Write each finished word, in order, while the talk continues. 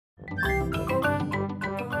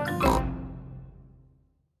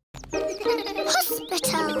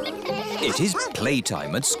Hospital. It is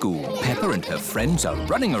playtime at school. Peppa and her friends are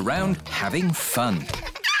running around having fun.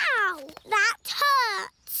 Ow! That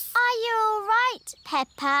hurts. Are you all right,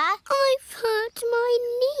 Peppa? I've hurt my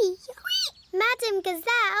knee. Madam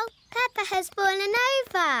Gazelle, Peppa has fallen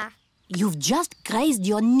over. You've just grazed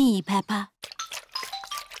your knee, Peppa.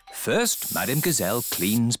 First, Madame Gazelle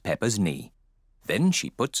cleans Peppa's knee. Then she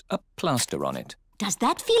puts a plaster on it. Does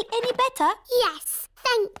that feel any better? Yes,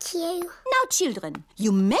 thank you. Now, children,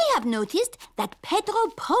 you may have noticed that Pedro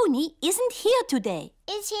Pony isn't here today.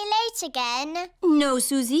 Is he late again? No,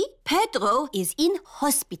 Susie. Pedro is in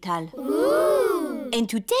hospital. Ooh. And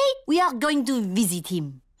today we are going to visit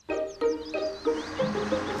him.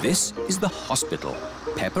 This is the hospital.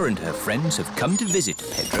 Peppa and her friends have come to visit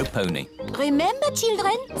Pedro Pony. Remember,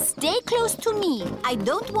 children, stay close to me. I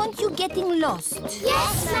don't want you getting lost.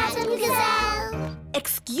 Yes, Madam Gazelle.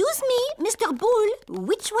 Excuse me, Mr. Bull,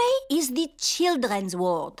 which way is the children's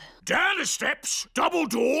ward? Down the steps, double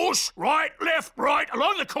doors, right,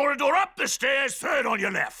 along the corridor, up the stairs, third on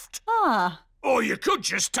your left. Ah. Or you could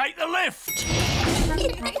just take the left.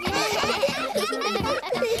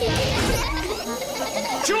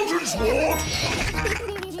 Children's ward.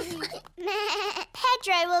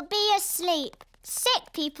 Pedro will be asleep.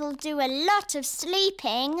 Sick people do a lot of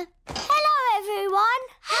sleeping. Hello, everyone.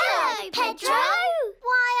 Hello, Pedro.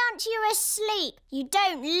 Why aren't you asleep? You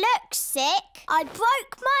don't look sick. I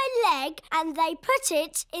broke my leg and they put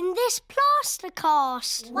it in this plaster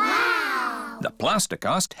cast. Wow. The plaster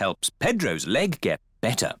cast helps Pedro's leg get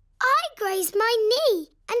better. I grazed my knee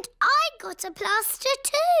and I got a plaster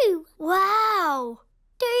too. Wow.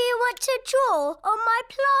 Do you want to draw on my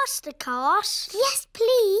plaster cast? Yes,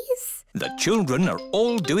 please. The children are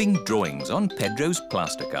all doing drawings on Pedro's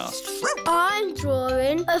plaster cast. I'm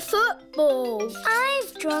drawing a football.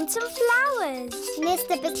 I've drawn some flowers.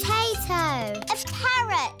 Mr. Potato. A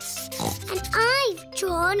parrot. And I've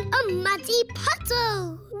drawn a muddy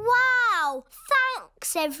puddle. Wow!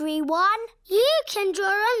 Thanks, everyone. You can draw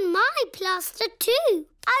on my plaster too.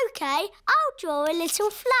 OK, I'll draw a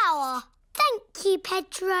little flower. Thank you,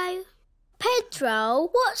 Pedro. Pedro,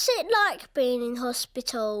 what's it like being in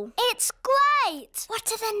hospital? It's great. What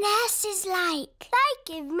are the nurses like?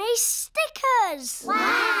 They give me stickers.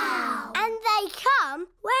 Wow. And they come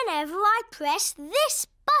whenever I press this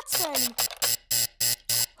button.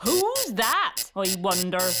 Who's that, I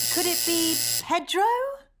wonder? Could it be Pedro?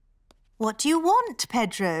 What do you want,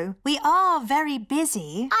 Pedro? We are very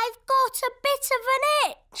busy. I've got a bit of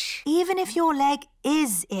an itch. Even if your leg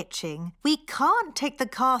is itching, we can't take the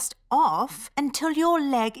cast off until your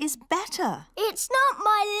leg is better. It's not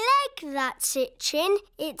my leg that's itching,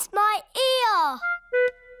 it's my ear.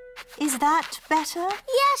 Is that better?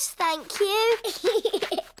 Yes, thank you.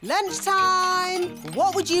 Lunchtime!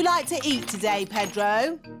 What would you like to eat today,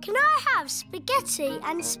 Pedro? Can I have spaghetti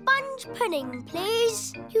and sponge pudding,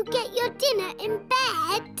 please? You get your dinner in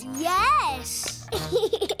bed? Yes.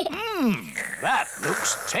 That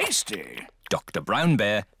looks tasty. Dr. Brown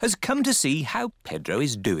Bear has come to see how Pedro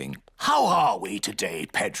is doing. How are we today,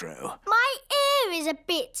 Pedro? My ear is a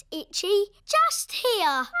bit itchy, just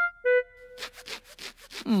here.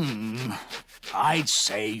 I'd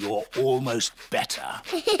say you're almost better.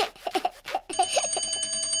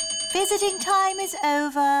 Visiting time is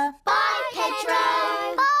over. Bye,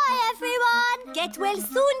 Pedro. Bye, everyone. Get well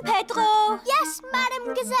soon, Pedro. Yes,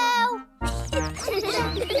 Madam Gazelle.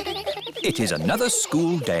 It is another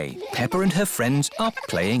school day. Peppa and her friends are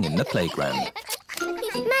playing in the playground.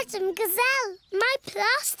 Madam Gazelle, my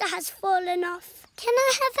plaster has fallen off. Can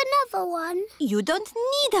I have another one? You don't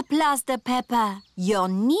need a plaster, Peppa. Your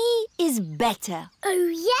knee is better.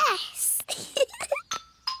 Oh, yes.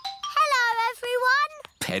 Hello, everyone.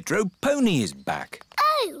 Pedro Pony is back.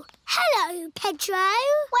 Oh, hello, Pedro.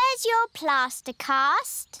 Where's your plaster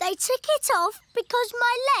cast? They took it off because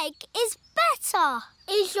my leg is better.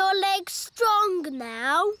 Is your leg strong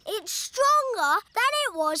now? It's stronger than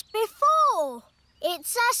it was before.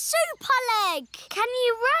 It's a super leg. Can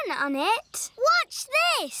you run on it? Watch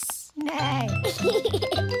this. No.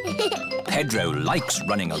 Pedro likes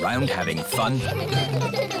running around having fun.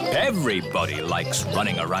 Everybody likes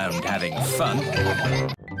running around having fun.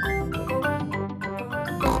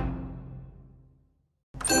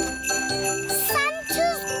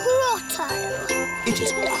 Santa's grotto. It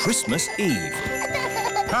is Christmas Eve.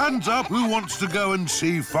 Hands up who wants to go and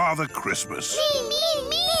see Father Christmas. Me.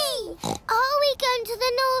 Are we going to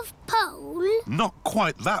the North Pole? Not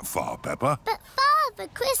quite that far, Peppa. But Father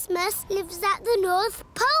Christmas lives at the North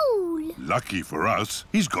Pole. Lucky for us,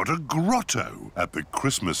 he's got a grotto at the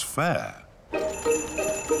Christmas fair.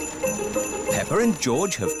 Peppa and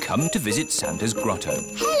George have come to visit Santa's grotto.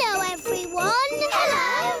 Hello, everyone.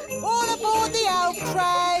 Hello. All aboard the elf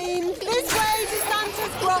train. This way to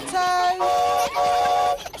Santa's grotto.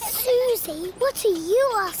 Susie, what are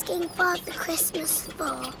you asking Father Christmas for?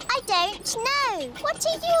 I don't know. What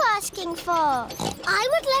are you asking for? I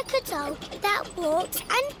would like a doll that walks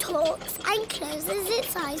and talks and closes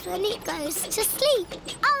its eyes when it goes to sleep.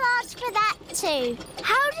 I'll ask for that too.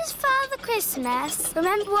 How does Father Christmas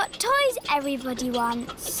remember what toys everybody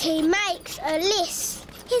wants? He makes a list.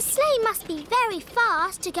 His sleigh must be very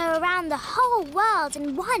fast to go around the whole world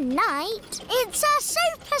in one night. It's a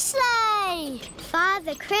super sleigh!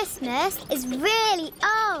 Father Christmas is really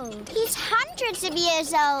old. He's hundreds of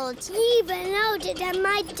years old. Even older than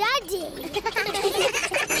my daddy.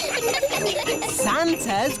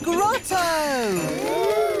 Santa's grotto.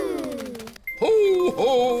 Ho,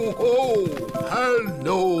 ho, ho!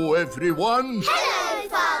 Hello, everyone. Hello,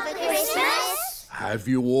 Father Christmas. Have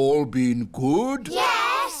you all been good?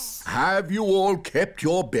 Yes. Have you all kept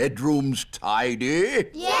your bedrooms tidy?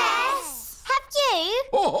 Yes. Have you?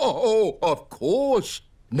 Oh, of course.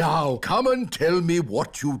 Now, come and tell me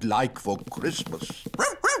what you'd like for Christmas.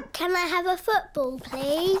 Can I have a football,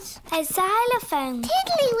 please? A xylophone.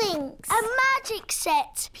 Tiddlywinks. A magic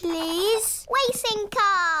set, please. Racing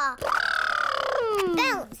car.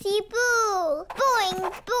 Bouncy ball.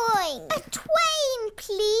 Boing, boing. A twain,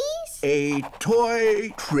 please. A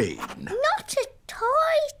toy train. Not a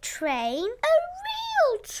toy train. A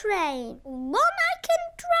real train. One I can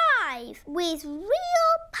drive with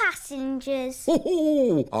real passengers.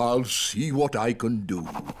 Oh, I'll see what I can do.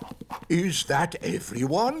 Is that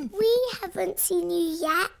everyone? We haven't seen you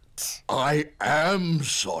yet. I am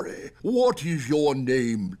sorry. What is your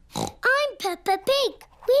name? I'm Peppa Pig.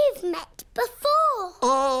 We've met before.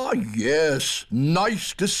 Ah, yes.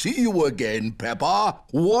 Nice to see you again, Peppa.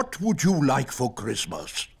 What would you like for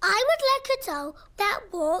Christmas? I would like a doll that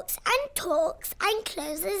walks and talks and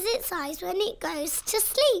closes its eyes when it goes to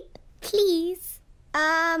sleep, please.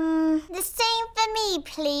 The same for me,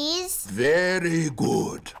 please. Very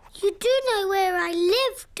good. You do know where I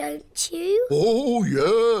live, don't you? Oh,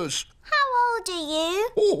 yes. How old are you?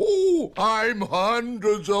 Oh, I'm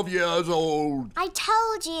hundreds of years old. I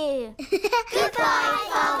told you. Goodbye,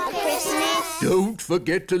 Father Christmas. Don't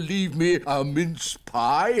forget to leave me a mince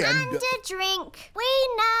pie And a drink. We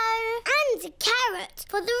know. And a carrot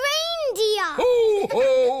for the reindeer. Ho,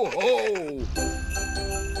 ho, ho!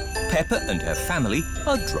 Peppa and her family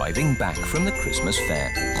are driving back from the Christmas fair.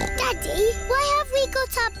 Daddy, why have we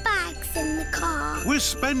got our bags in the car? We're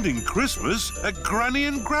spending Christmas at Granny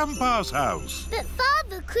and Grandpa's house. But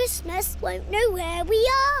Father Christmas won't know where we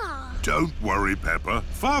are. Don't worry, Peppa.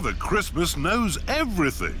 Father Christmas knows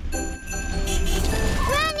everything.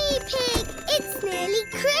 Granny Pig, it's nearly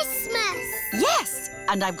Christmas. Yes,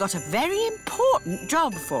 and I've got a very important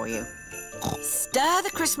job for you. Stir the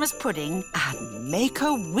Christmas pudding and make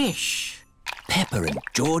a wish. Peppa and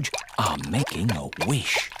George are making a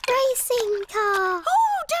wish. Racing car.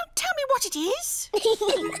 Oh, don't tell me what it is.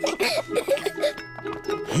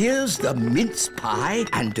 Here's the mince pie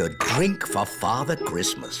and a drink for Father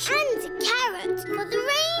Christmas. And a carrot for the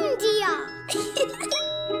reindeer.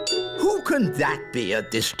 Who can that be at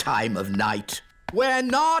this time of night? We're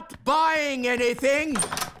not buying anything.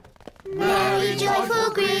 Merry joyful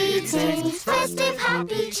greetings, festive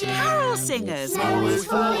happy cheer. Carol singers. Snow is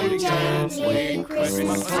falling gently in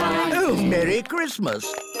Christmas time. Oh, Merry Christmas.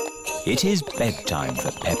 It is bedtime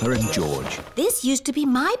for Peppa and George. This used to be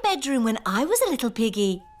my bedroom when I was a little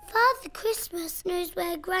piggy. Father Christmas knows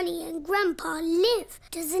where Granny and Grandpa live,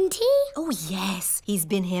 doesn't he? Oh, yes. He's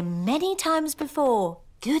been here many times before.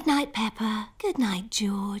 Good night, Peppa. Good night,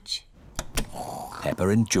 George. Peppa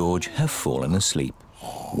and George have fallen asleep.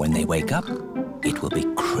 When they wake up, it will be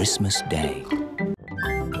Christmas Day.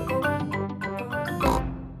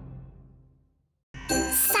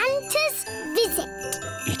 Santa's visit.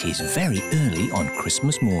 It is very early on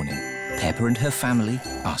Christmas morning. Peppa and her family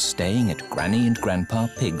are staying at Granny and Grandpa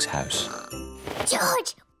Pig's house.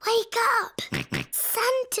 George, wake up.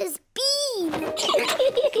 Santa's been.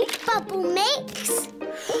 Bubble mix.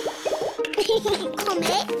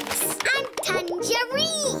 Comics and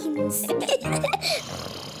tangerines.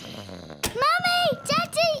 Mummy,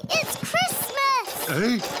 Daddy, it's Christmas.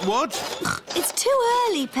 Eh? What? It's too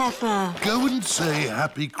early, Peppa. Go and say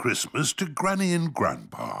Happy Christmas to Granny and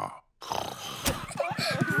Grandpa.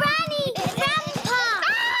 Granny, Grandpa.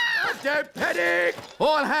 Don't panic!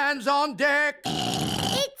 All hands on deck!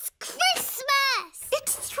 It's Christmas.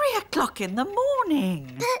 o'clock in the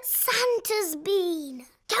morning. But Santa's been.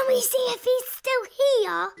 Can we see if he's still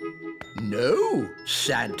here? No,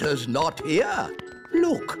 Santa's not here.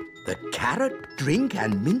 Look, the carrot, drink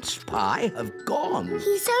and mince pie have gone.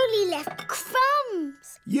 He's only left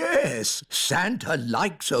crumbs. Yes, Santa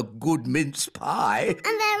likes a good mince pie.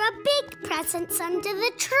 And there are big presents under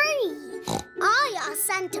the tree. I asked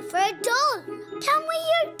Santa for a doll. Can we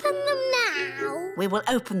open them now? We will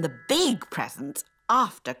open the big presents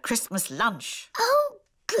after Christmas lunch. Oh,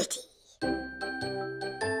 goody.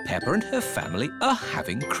 Peppa and her family are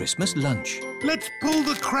having Christmas lunch. Let's pull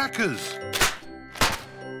the crackers.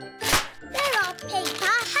 There are paper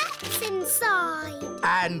hats inside.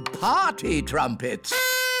 And party trumpets.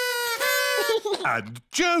 And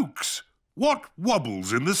jokes. What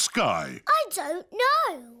wobbles in the sky? I don't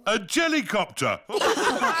know. A jellycopter.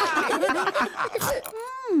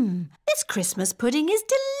 This Christmas pudding is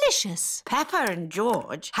delicious. Peppa and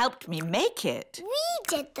George helped me make it. We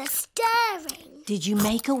did the stirring. Did you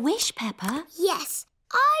make a wish, Peppa? Yes,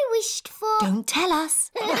 I wished for... Don't tell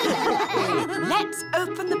us. Let's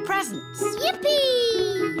open the presents.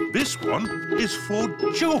 Yippee! This one is for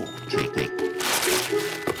George.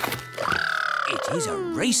 It is a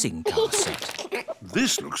racing car set.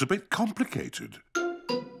 This looks a bit complicated.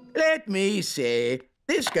 Let me see.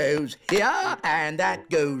 This goes here, and that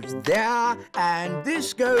goes there, and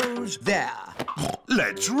this goes there.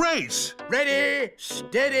 Let's race. Ready,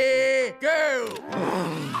 steady, go!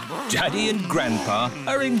 Daddy and Grandpa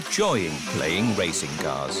are enjoying playing racing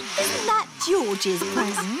cars. Isn't that George's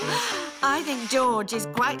present? I think George is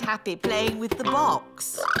quite happy playing with the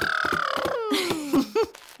box.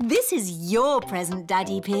 This is your present,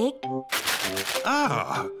 Daddy Pig.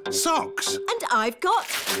 Ah, socks. And I've got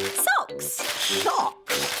socks.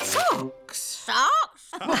 Socks. Socks.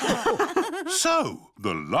 Socks? So,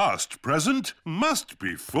 the last present must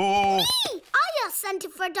be for... Me! I asked Santa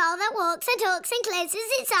for a doll that walks and talks and closes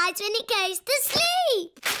its eyes when it goes to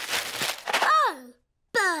sleep. Oh,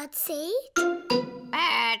 birdseed.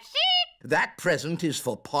 Birdseed? That present is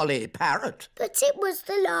for Polly Parrot. But it was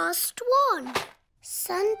the last one.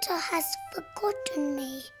 Santa has forgotten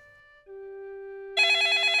me.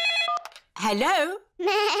 Hello?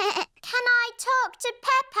 Can I talk to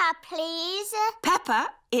Peppa, please?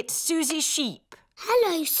 Peppa, it's Susie Sheep.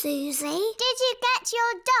 Hello, Susie. Did you get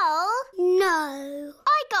your doll? No.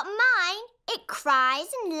 I got mine. It cries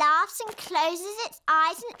and laughs and closes its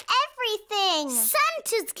eyes and everything.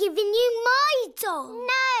 Santa's given you my doll.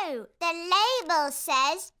 No, the label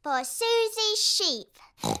says for Susie Sheep.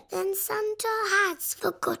 Then Santa has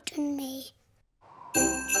forgotten me.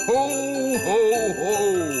 Ho, ho,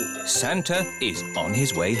 ho! Santa is on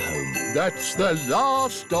his way home. That's the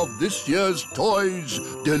last of this year's toys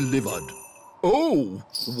delivered. Oh,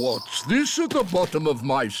 what's this at the bottom of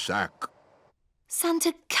my sack?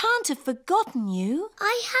 Santa can't have forgotten you.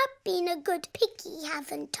 I have been a good piggy,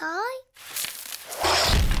 haven't I?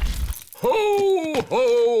 Ho,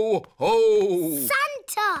 ho, ho!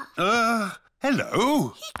 Santa!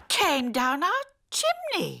 Hello. He came down our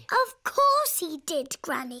chimney. Of course he did,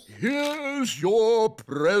 Granny. Here's your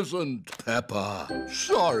present, Peppa.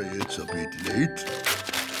 Sorry it's a bit late.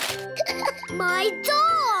 My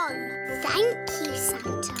doll! Thank you,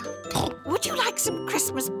 Santa. Would you like some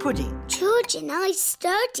Christmas pudding? George and I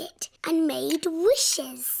stirred it and made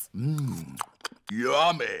wishes.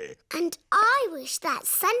 Yummy. And I wish that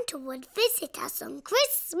Santa would visit us on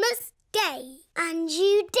Christmas Day. And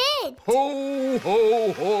you did. Ho,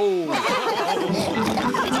 ho, ho!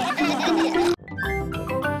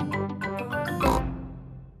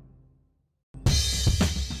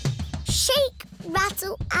 Shake,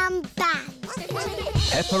 rattle and bang.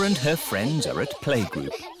 Peppa and her friends are at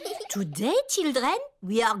playgroup. Today, children,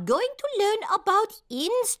 we are going to learn about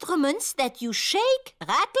instruments that you shake,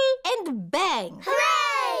 rattle and bang.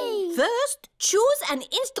 Hooray! First, choose an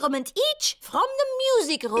instrument each from the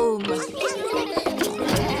music room.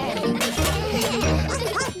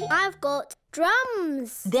 I've got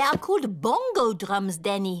drums. They are called bongo drums,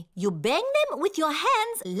 Danny. You bang them with your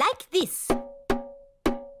hands like this.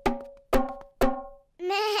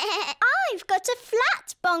 I've got a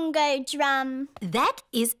flat bongo drum. That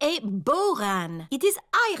is a boran. It is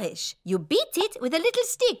Irish. You beat it with a little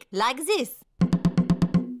stick like this.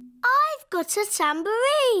 I've got a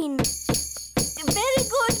tambourine. Very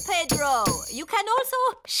good, Pedro. You can also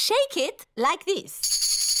shake it like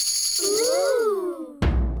this. Ooh.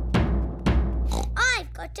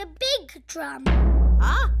 I've got a big drum.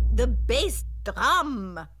 Ah, the bass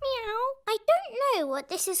drum. Meow. I don't know what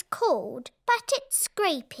this is called, but it's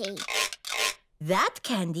scrapey. That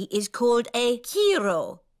candy is called a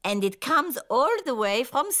hero. and it comes all the way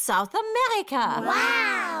from South America.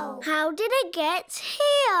 Wow! How did it get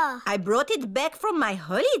here? I brought it back from my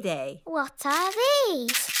holiday. What are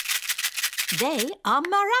these? They are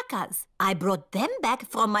maracas. I brought them back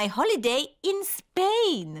from my holiday in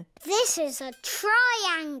Spain. This is a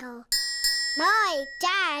triangle. My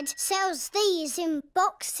dad sells these in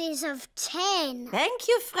boxes of 10. Thank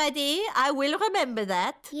you, Freddie. I will remember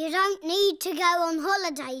that. You don't need to go on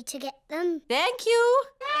holiday to get them. Thank you.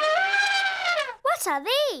 What are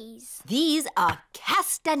these? These are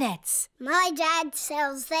castanets. My dad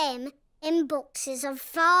sells them in boxes of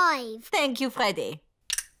 5. Thank you, Freddie.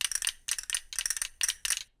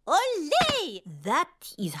 Olé!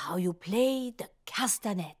 That is how you play the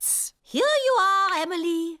castanets. Here you are,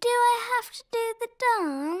 Emily. Do I have to do the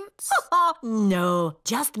dance? No,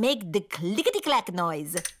 just make the clickety-clack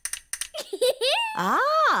noise.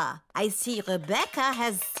 Ah, I see Rebecca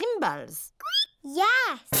has cymbals.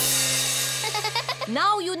 Yes.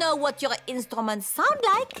 Now you know what your instruments sound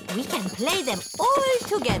like. We can play them all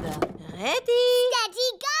together. Ready?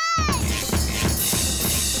 Steady, go!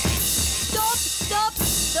 Stop, stop,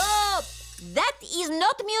 stop! That is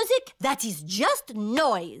not music, that is just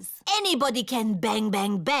noise. Anybody can bang,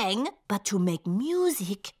 bang, bang, but to make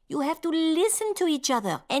music, you have to listen to each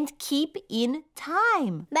other and keep in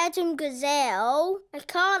time. Madam Gazelle, I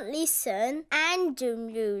can't listen and do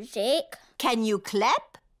music. Can you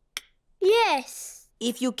clap? Yes.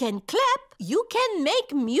 If you can clap, you can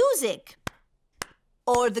make music.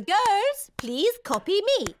 All the girls, please copy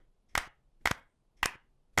me.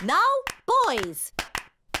 Now, boys.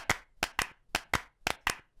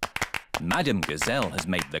 Madam Gazelle has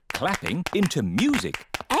made the clapping into music.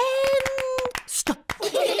 And stop.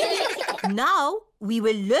 Now we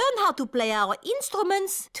will learn how to play our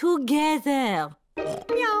instruments together.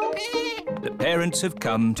 Meow. The parents have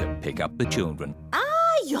come to pick up the children.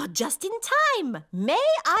 Ah, you're just in time. May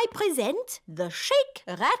I present the Shake,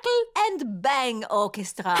 Rattle and Bang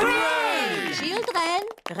Orchestra. Hooray! Children,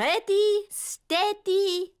 ready,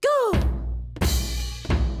 steady, go!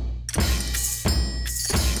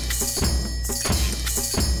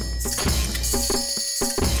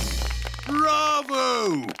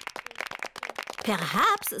 Bravo!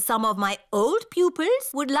 Perhaps some of my old pupils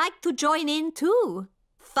would like to join in too.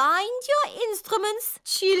 Find your instruments,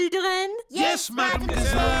 children. Yes, Madam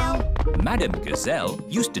Gazelle. Madam Gazelle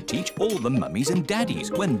used to teach all the mummies and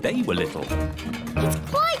daddies when they were little. It's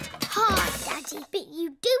quite hard, Daddy, but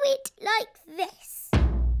you do it like this.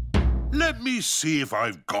 Let me see if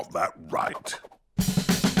I've got that right.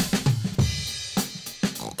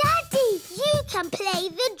 Daddy, you can play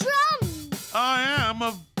the drums. I am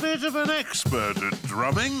a bit of an expert at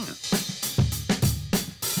drumming.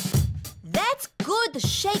 That's good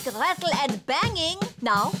shake, rattle and banging.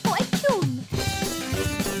 Now for a tune.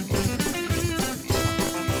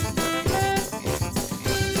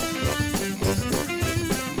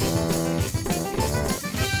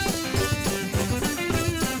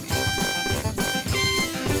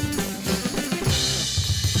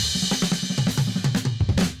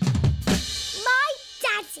 My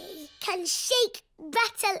daddy can shake,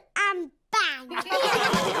 rattle and bang.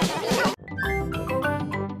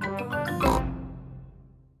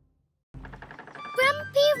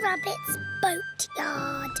 Grumpy Rabbit's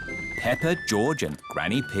boatyard. Peppa, George and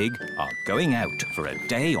Granny Pig are going out for a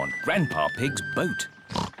day on Grandpa Pig's boat.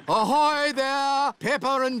 Ahoy there,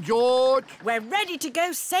 Peppa and George. We're ready to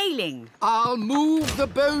go sailing. I'll move the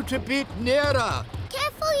boat a bit nearer.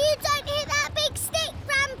 Careful you don't hit that big stick,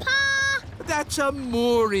 Grandpa. That's a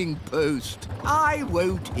mooring post. I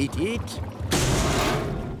won't hit it.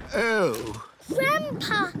 Oh,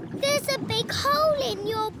 Grandpa, there's a big hole in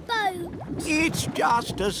your boat. it's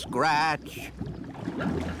just a scratch.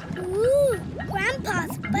 Ooh,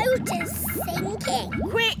 Grandpa's boat is sinking.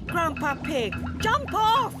 Quick, Grandpa Pig, jump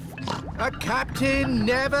off. A captain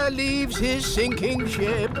never leaves his sinking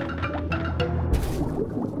ship.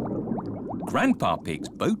 Grandpa Pig's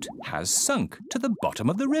boat has sunk to the bottom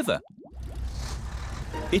of the river.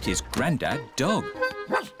 It is Grandad Dog.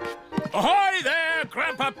 Ahoy there,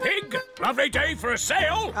 Grandpa Pig! Lovely day for a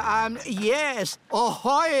sail. Yes.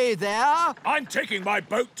 Ahoy there. I'm taking my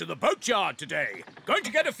boat to the boatyard today. Going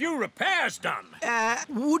to get a few repairs done.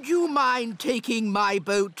 Would you mind taking my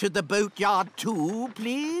boat to the boatyard too,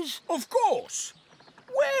 please? Of course.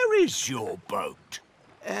 Where is your boat?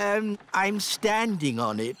 I'm standing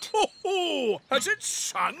on it. Oh, has it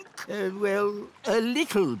sunk? Well, a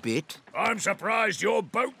little bit. I'm surprised your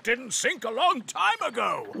boat didn't sink a long time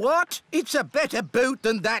ago. What? It's a better boat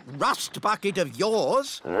than that rust bucket of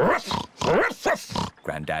yours.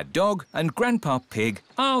 Grandad Dog and Grandpa Pig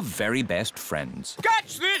are very best friends.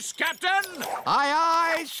 Catch this, Captain!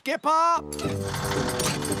 Aye, aye, Skipper!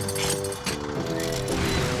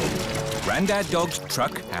 Grandad Dog's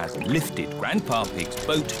truck has lifted Grandpa Pig's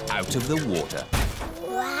boat out of the water.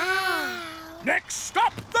 Wow! Next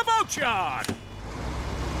stop, the boatyard!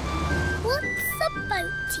 What's a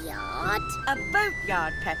boatyard? A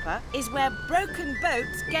boatyard, Peppa, is where broken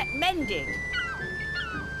boats get mended.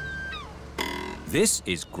 This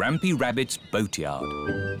is Grampy Rabbit's boatyard.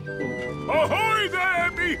 Ahoy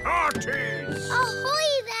there, me hearties!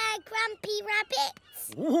 Ahoy there, Grampy Rabbit!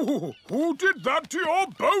 Ooh, who did that to your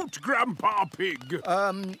boat, Grandpa Pig?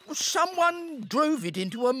 Someone drove it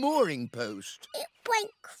into a mooring post. It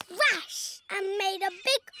went crash and made a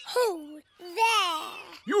big hole there.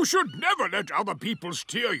 You should never let other people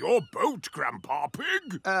steer your boat, Grandpa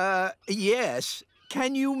Pig. Yes.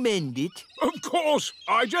 Can you mend it? Of course.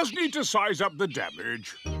 I just need to size up the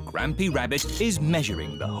damage. Grampy Rabbit is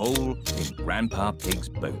measuring the hole in Grandpa Pig's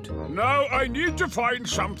boat. Now I need to find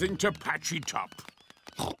something to patch it up.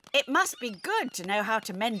 It must be good to know how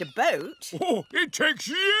to mend a boat. Oh, it takes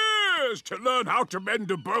years to learn how to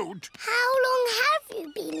mend a boat. How long have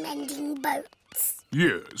you been mending boats?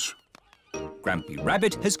 Years. Grampy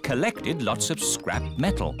Rabbit has collected lots of scrap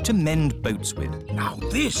metal to mend boats with. Now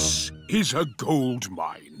this is a gold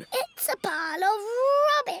mine. It's a pile of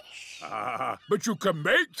rubbish. But you can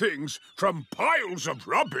make things from piles of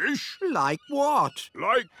rubbish. Like what?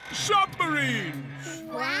 Like submarines.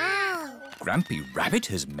 Wow. Grampy Rabbit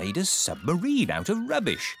has made a submarine out of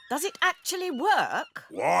rubbish. Does it actually work?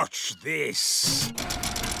 Watch this.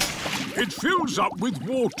 It fills up with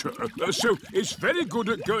water, so it's very good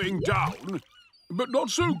at going down, but not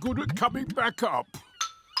so good at coming back up.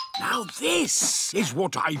 Now this is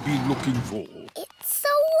what I've been looking for. It's a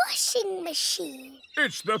washing machine.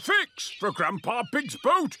 It's the fix for Grandpa Pig's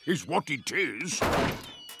boat, is what it is.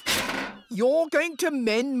 You're going to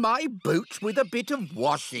mend my boat with a bit of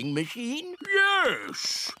washing machine?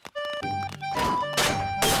 Yes.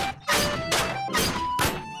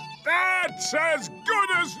 That's as good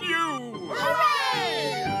as new!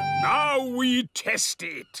 Hooray! Now we test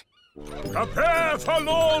it. Prepare for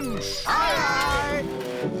launch! Aye, aye!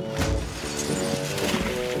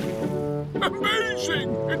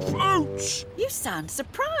 Amazing! It floats! You sound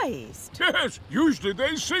surprised. Yes, usually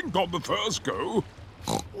they sink on the first go.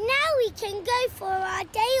 Now we can go for our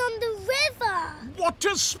day on the river. What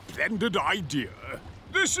a splendid idea!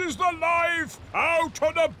 This is the life out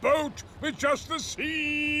on a boat with just the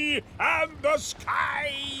sea and the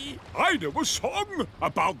sky. I know a song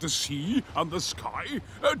about the sea and the sky.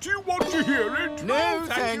 Do you want to hear it? No,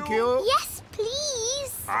 thank you. Yes,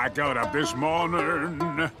 please. I got up this morning.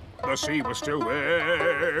 The sea was still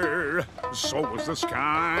there. So was the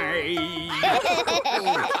sky.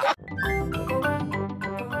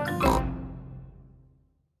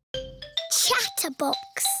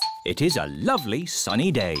 Chatterbox. It is a lovely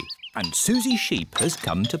sunny day, and Susie Sheep has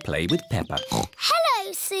come to play with Peppa.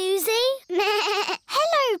 Hello, Susie.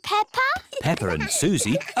 Hello, Peppa. Peppa and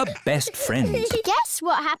Susie are best friends. Guess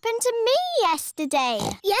what happened to me yesterday?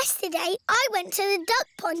 Yesterday, I went to the duck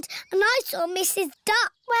pond and I saw Mrs.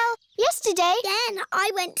 Duck. Well, yesterday... Then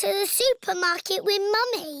I went to the supermarket with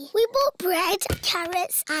Mummy. We bought bread,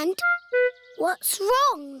 carrots and... What's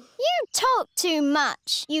wrong? You talk too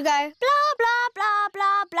much. You go blah, blah, blah,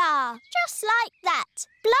 blah, blah. Just like that.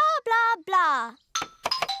 Blah, blah, blah.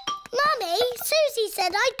 Mummy, Susie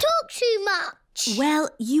said I talk too much. Well,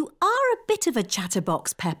 you are a bit of a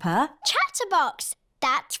chatterbox, Peppa. Chatterbox.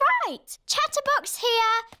 That's right. Chatterbox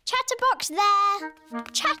here, chatterbox there.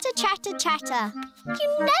 Chatter, chatter, chatter.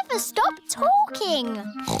 You never stop talking.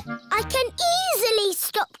 I can easily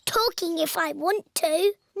stop talking if I want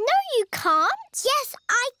to. No, you can't. Yes,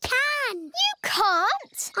 I can. You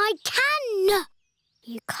can't. I can.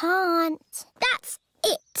 You can't. That's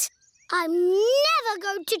it. I'm never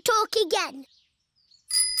going to talk again.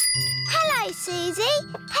 Hello, Susie.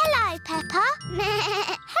 Hello, Peppa.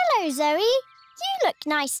 Hello, Zoe. You look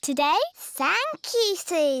nice today. Thank you,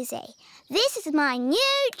 Susie. This is my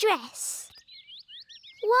new dress.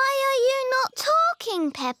 Why are you not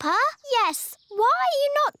talking, Peppa? Yes, why are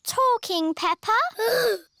you not talking, Peppa?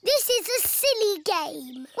 This is a silly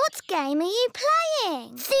game. What game are you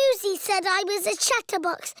playing? Susie said I was a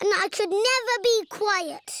chatterbox and I could never be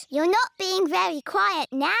quiet. You're not being very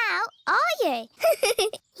quiet now, are you?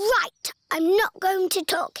 Right, I'm not going to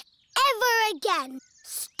talk ever again.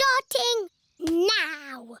 Starting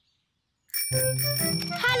now.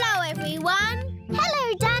 Hello, everyone.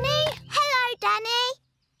 Hello, Danny. Hello, Danny.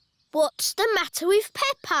 What's the matter with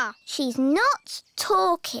Peppa? She's not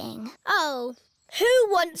talking. Oh, who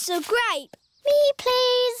wants a grape? Me,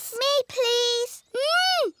 please. Me, please.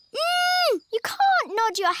 You can't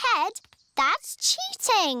nod your head. That's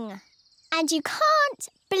cheating. And you can't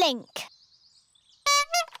blink.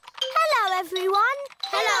 Hello, everyone.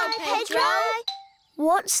 Hello, Pedro.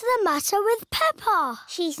 What's the matter with Peppa?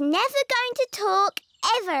 She's never going to talk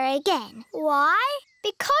ever again. Why?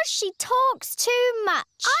 Because she talks too much.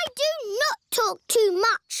 I do not talk too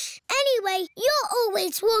much. Anyway, you're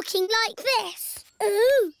always walking like this.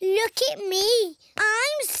 Ooh, look at me.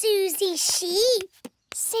 I'm Susie Sheep.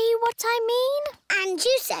 See what I mean? And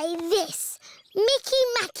you say this. Mickey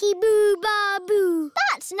Macky Boo Ba Boo.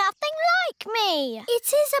 That's nothing like me. It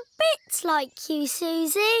is a bit like you,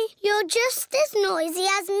 Susie. You're just as noisy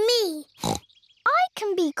as me. I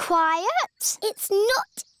can be quiet. It's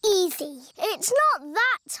not easy. It's not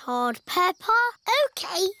that hard, Peppa. OK,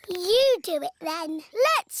 you do it then.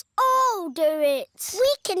 Let's all do it.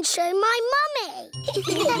 We can show my mummy.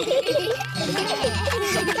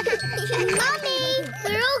 Mummy,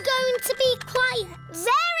 we're all going to be quiet.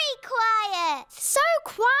 Very quiet. So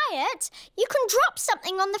quiet, you can drop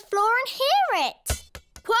something on the floor and hear it.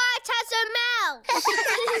 Quiet as a mouse.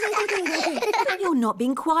 You're not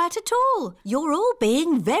being quiet at all. You're all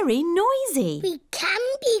being very noisy. We can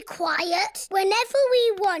be quiet whenever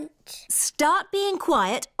we want. Start being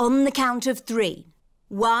quiet on the count of 3.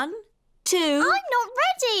 1, 2... I'm not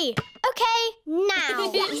ready. OK, now.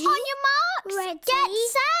 On your marks. Ready. Get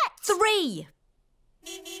set. 3.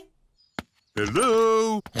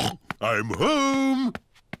 Hello, I'm home.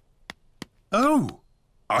 Oh,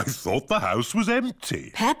 I thought the house was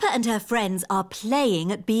empty. Peppa and her friends are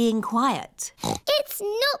playing at being quiet. It's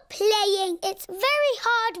not playing. It's very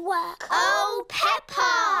hard work. Oh,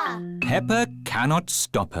 Peppa! Peppa cannot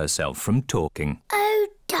stop herself from talking. Oh,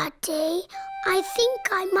 Daddy, I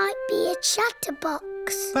think I might be a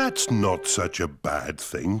chatterbox. That's not such a bad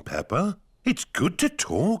thing, Peppa. It's good to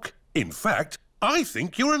talk. In fact, I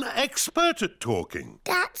think you're an expert at talking.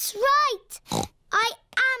 That's right. I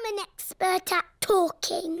am an expert at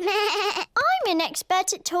talking. I'm an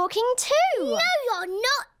expert at talking too. No, you're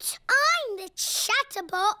not. I'm the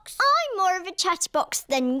chatterbox. I'm more of a chatterbox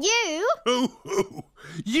than you. Oh,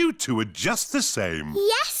 you two are just the same.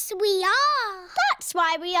 Yes, we are. That's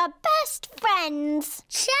why we are best friends.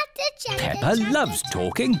 Chatter, chatter, Peppa chatter, loves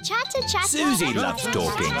talking. Chatter, chatter. Susie loves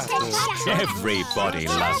talking. Chatter, chatter. Everybody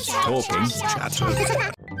loves talking. Chatter.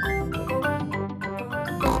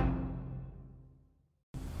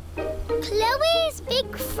 Chloe's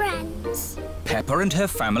big friends. Peppa and her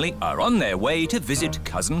family are on their way to visit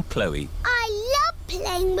Cousin Chloe. I love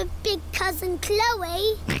playing with big cousin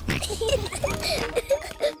Chloe.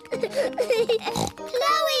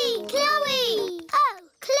 Chloe! Oh,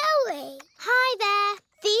 Chloe. Hi there.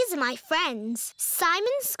 These are my friends,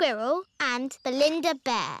 Simon Squirrel and Belinda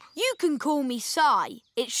Bear. You can call me Si.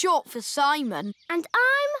 It's short for Simon. And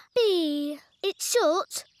I'm Bee. It's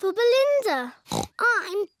short for Belinda.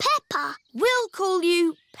 I'm Peppa. We'll call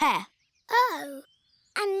you Pe. Oh.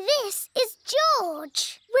 And this is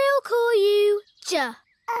George. We'll call you J.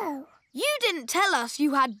 Oh. You didn't tell us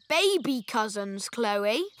you had baby cousins,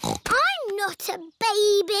 Chloe. I'm not a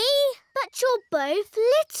baby. But you're both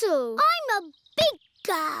little. I'm a big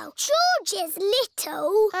girl. George is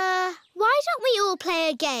little. Why don't we all play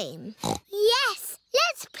a game? Yes,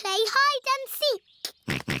 let's play hide and seek.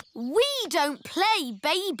 We don't play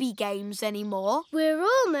baby games anymore. We're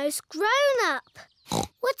almost grown up.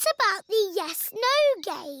 What about the yes-no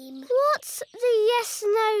game? What's the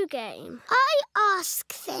yes-no game? I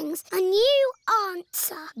ask things and you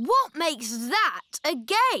answer. What makes that a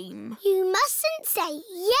game? You mustn't say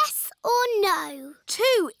yes or no.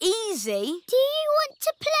 Too easy. Do you want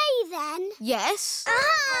to play then? Yes.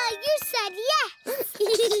 Ah, you said yes.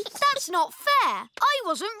 That's not fair. I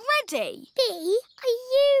wasn't ready. Bee, are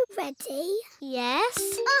you ready? Yes.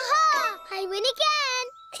 Aha! I win again.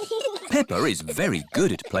 Peppa is very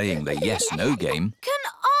good at playing the yes-no game. Can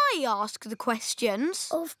I ask the questions?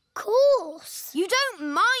 Of course. You don't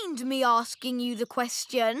mind me asking you the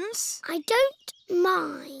questions? I don't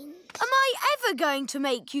mind. Am I ever going to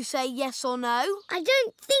make you say yes or no? I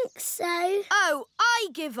don't think so. Oh, I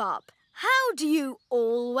give up. How do you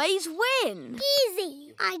always win?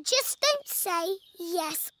 Easy. I just don't say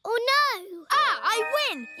yes or no. Ah, I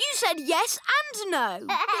win. You said yes and no.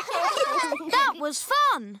 That was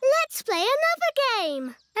fun. Let's play another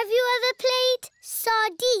game. Have you ever played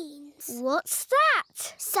sardines? What's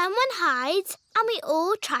that? Someone hides and we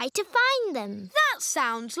all try to find them. That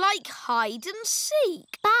sounds like hide and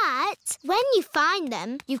seek. But when you find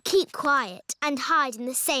them, you keep quiet and hide in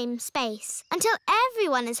the same space until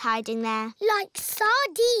everyone is hiding there. Like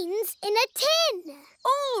sardines in a tin.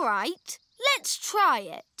 All right, let's try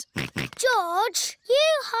it. George, you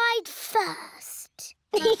hide first.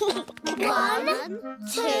 1,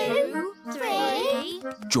 2, 3.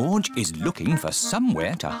 George is looking for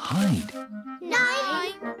somewhere to hide.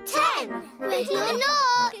 9, 10. With your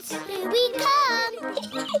knot, here we come.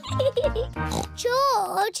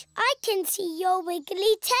 George, I can see your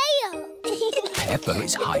wiggly tail. Peppa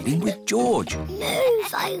is hiding with George.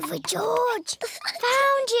 Move over, George.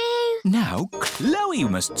 Found you. Now Chloe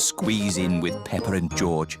must squeeze in with Peppa and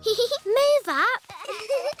George. Move up.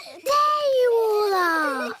 There you all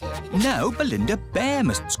are. Now Belinda Bear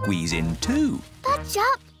must squeeze in too. Budge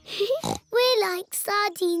up. We're like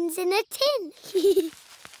sardines in a tin.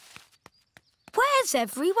 Where's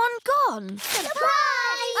everyone gone?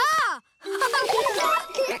 Surprise! Ah!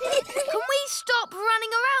 Can we stop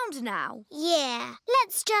running around now? Yeah,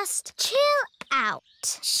 let's just chill out.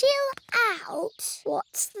 Chill out?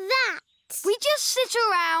 What's that? We just sit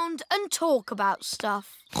around and talk about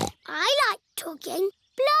stuff. I like talking.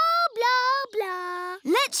 Blah, blah, blah.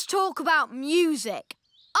 Let's talk about music.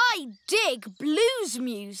 I dig blues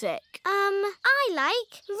music. I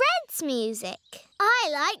like Red's music. I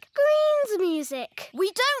like Green's music.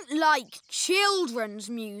 We don't like children's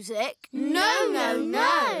music.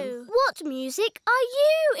 No. What music are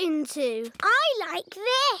you into? I like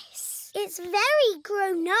this. It's very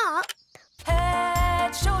grown up.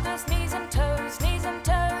 Head, shoulders, knees and toes, knees and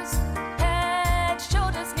toes. Head,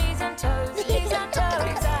 shoulders, knees and toes, knees and toes.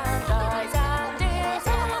 And eyes and ears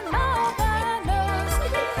and mouth and nose.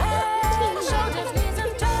 Head, shoulders, knees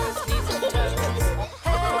and toes, knees and toes.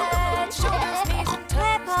 Head, shoulders, knees and toes.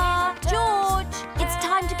 Peppa, George, it's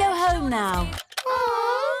time to go home now.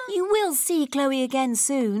 You will see Chloe again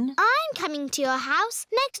soon. I'm coming to your house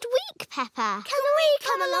next week, Peppa. Can we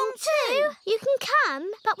come along too? You can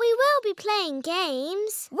come, but we will be playing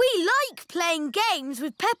games. We like playing games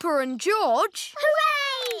with Peppa and George.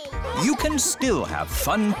 Hooray! You can still have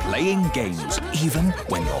fun playing games, even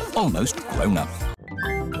when you're almost grown up.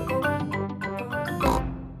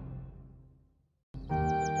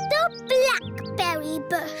 The blackberry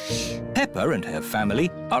bush. Peppa and her family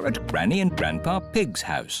are at Granny and Grandpa Pig's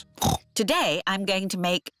house. Today I'm going to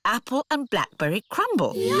make apple and blackberry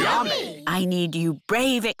crumble. Yummy! I need you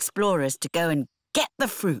brave explorers to go and get the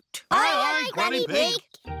fruit. Aye, Granny Pig.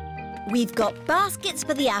 We've got baskets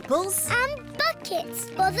for the apples. And buckets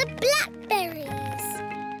for the blackberries.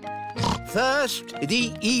 First,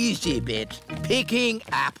 the easy bit, picking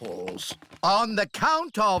apples. On the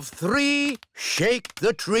count of 3, shake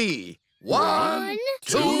the tree. 1,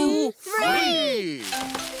 2, 3.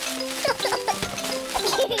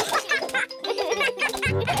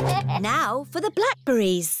 Now for the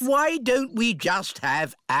blackberries. Why don't we just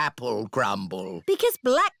have apple crumble? Because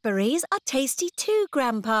blackberries are tasty too,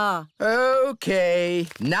 Grandpa. OK,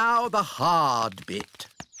 now the hard bit.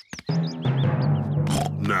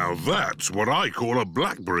 Now that's what I call a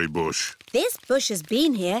blackberry bush. This bush has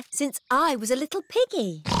been here since I was a little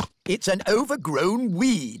piggy. It's an overgrown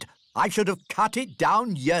weed. I should have cut it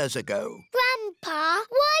down years ago. Grandpa,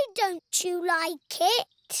 why don't you like it?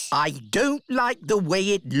 I don't like the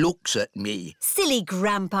way it looks at me. Silly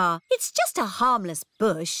Grandpa. It's just a harmless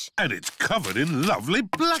bush. And it's covered in lovely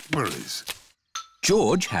blackberries.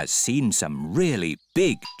 George has seen some really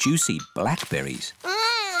big, juicy blackberries.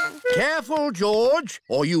 Careful, George,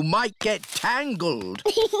 or you might get tangled.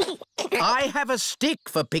 I have a stick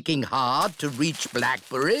for picking hard to reach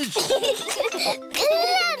blackberries.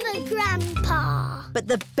 Clever, Grandpa. But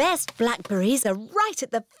the best blackberries are right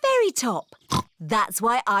at the very top. That's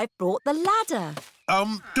why I brought the ladder.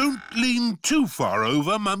 Don't lean too far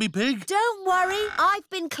over, Mummy Pig. Don't worry. I've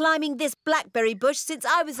been climbing this blackberry bush since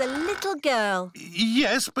I was a little girl.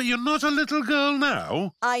 Yes, but you're not a little girl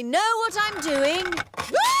now. I know what I'm doing.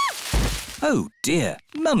 Oh dear,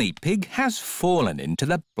 Mummy Pig has fallen into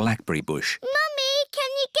the blackberry bush. Mummy, can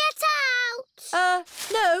you get out?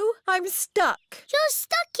 No, I'm stuck. You're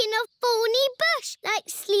stuck in a thorny bush like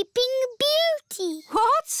Sleeping Beauty.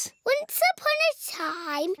 What? Once upon a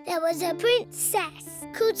time, there was a princess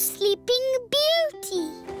called Sleeping Beauty.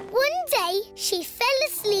 One day, she fell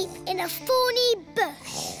asleep in a thorny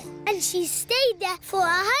bush. And she stayed there for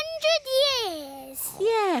 100 years.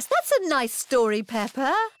 Yes, that's a nice story,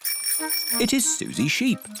 Peppa. It is Susie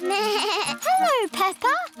Sheep. Hello,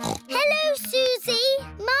 Peppa. Hello, Susie.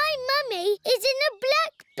 My mummy is in a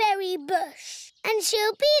blackberry bush. and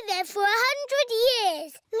she'll be there for 100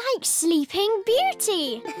 years. Like Sleeping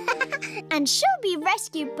Beauty. And she'll be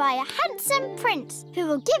rescued by a handsome prince who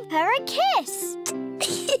will give her a kiss.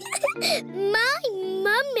 My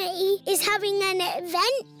mummy is having an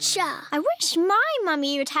adventure. I wish my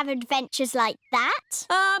mummy would have adventures like that.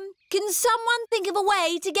 Can someone think of a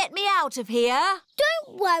way to get me out of here?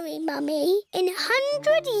 Don't worry, Mummy. In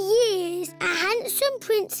 100 years, a handsome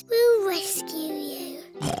prince will rescue you.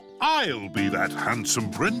 I'll be that handsome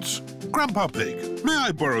prince. Grandpa Pig, may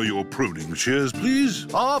I borrow your pruning shears, please?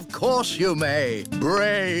 Of course you may,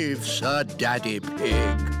 brave Sir Daddy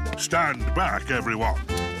Pig. Stand back, everyone.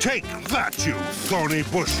 Take that, you thorny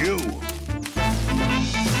bush, you.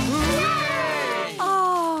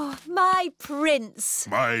 Oh, my prince.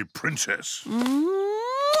 My princess. You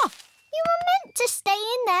were meant to stay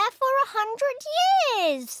in there for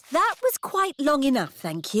 100 years. That was quite long enough,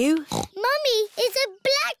 thank you. Mummy, it's a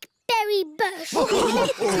blackberry bush.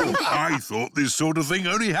 I thought this sort of thing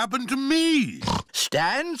only happened to me.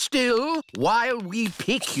 Stand still while we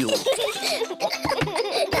pick you.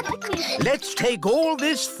 Let's take all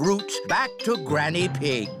this fruit back to Granny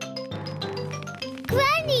Pig.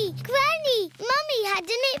 Granny, Mummy had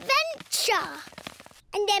an adventure.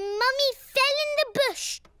 And then Mummy fell in the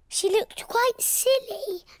bush. She looked quite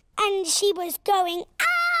silly. And she was going,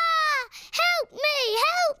 ah! Help me,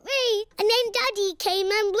 help me! And then Daddy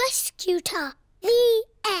came and rescued her. The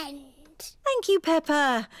end. Thank you,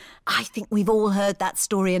 Peppa. I think we've all heard that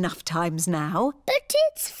story enough times now. But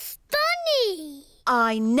it's funny.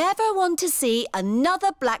 I never want to see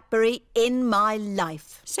another blackberry in my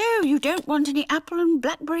life. So you don't want any apple and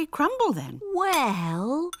blackberry crumble then?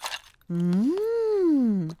 Well,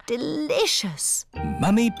 delicious.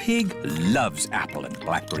 Mummy Pig loves apple and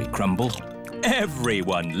blackberry crumble.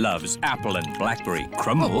 Everyone loves apple and blackberry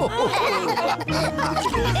crumble.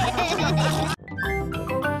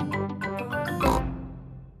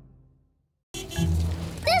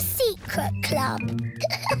 The Secret Club.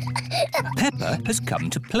 Peppa has come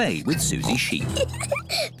to play with Susie Sheep.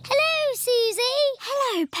 Hello, Susie.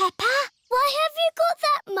 Hello, Peppa. Why have you got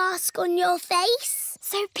that mask on your face?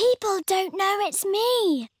 So people don't know it's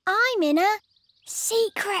me. I'm in a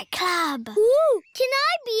secret club. Ooh, can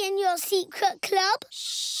I be in your secret club?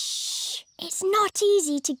 Shh. It's not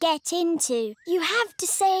easy to get into. You have to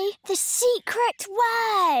say the secret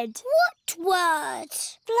word. What word?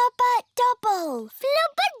 Flubber-double.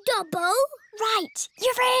 Flubber-double? Right,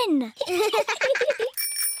 you're in.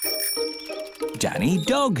 Danny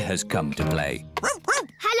Dog has come to play.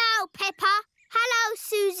 Hello, Peppa. Hello,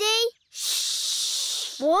 Susie.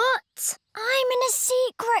 Shh. What? I'm in a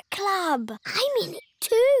secret club. I'm in it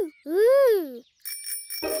too. Ooh.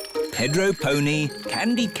 Pedro Pony,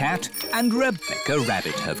 Candy Cat and Rebecca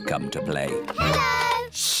Rabbit have come to play. Hello.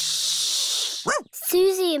 Shh.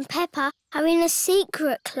 Susie and Peppa are in a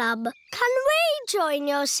secret club. Can we join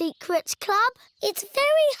your secret club? It's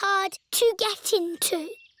very hard to get into.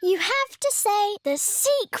 You have to say the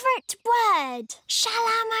secret word.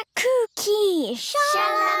 Shalamakuki.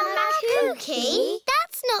 Shalamakuki?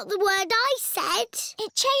 That's not the word I said.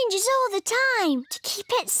 It changes all the time to keep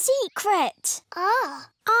it secret. Ah.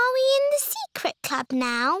 Are we in the secret club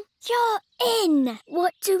now? You're in.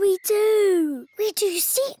 What do? We do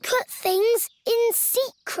secret things in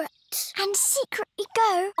secret. And secretly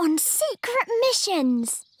go on secret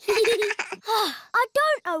missions. I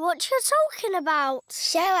don't know what you're talking about.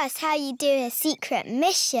 Show us how you do a secret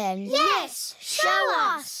mission. Yes, show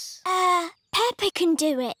us. Peppa can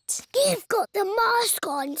do it. You've got the mask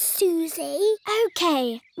on, Susie.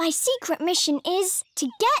 OK, my secret mission is to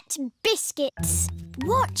get biscuits.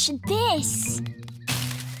 Watch this.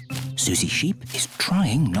 Susie Sheep is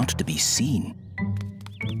trying not to be seen.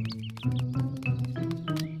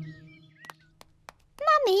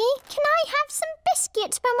 Mummy, can I have some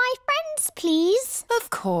biscuits for my friends, please? Of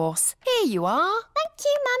course. Here you are. Thank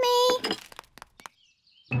you, Mummy.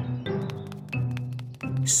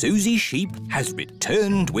 Susie Sheep has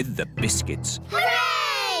returned with the biscuits.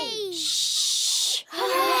 Hooray! Shh!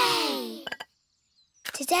 Hooray!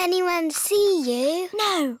 Did anyone see you?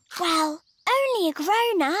 No. Well, only a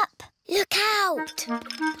grown-up. Look out!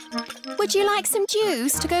 Would you like some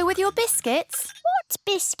juice to go with your biscuits? What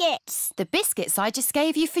biscuits? The biscuits I just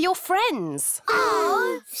gave you for your friends.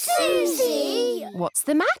 Oh, Susie! What's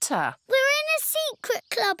the matter? We're in a secret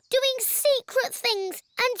club doing secret things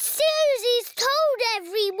and Susie's told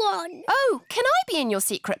everyone. Oh, can I be in your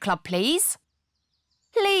secret club, please?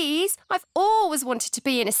 Please, I've always wanted to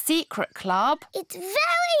be in a secret club. It's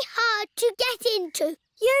very hard to get into.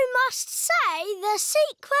 You must say the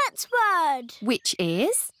secret word. Which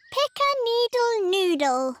is?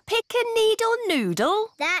 Pick-a-needle-noodle. Pick-a-needle-noodle?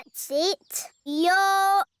 That's it.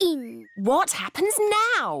 You're in. What happens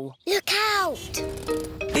now? Look out.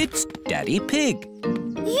 It's Daddy Pig.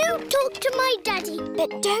 You talk to my daddy,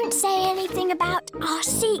 But don't say anything about our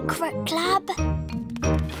secret club.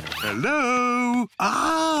 Hello?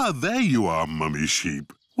 Ah, there you are, Mummy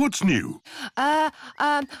Sheep. What's new?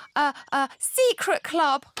 Secret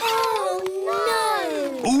club. Oh,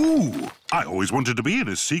 no. Ooh, I always wanted to be in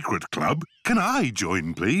a secret club. Can I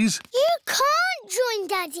join, please? You can't join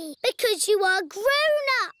Daddy because you are grown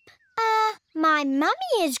up. My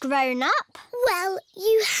mummy is grown up. Well,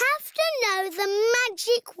 you have to know the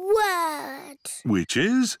magic word. Which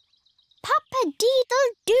is?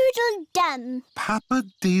 Papa-deedle-doodle-dum.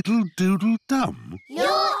 Papa-deedle-doodle-dum.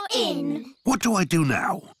 You're in. What do I do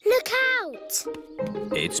now? Look out.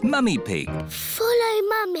 It's Mummy Pig. Follow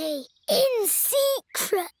Mummy in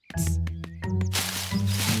secret.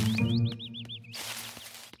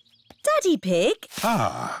 Daddy Pig,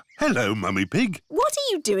 Ah, hello, Mummy Pig. what are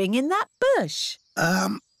you doing in that bush?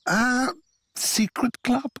 Secret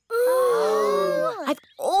club? I've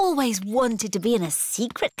always wanted to be in a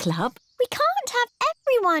secret club. We can't have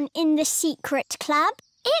everyone in the secret club.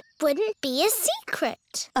 It wouldn't be a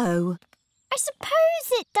secret. Oh. I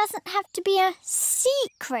suppose it doesn't have to be a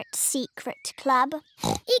secret club.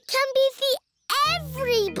 It can be the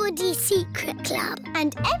Everybody Secret Club.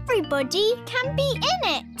 And everybody can be in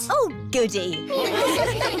it. Oh, goody.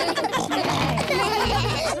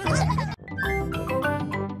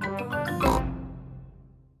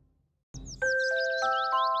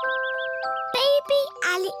 Baby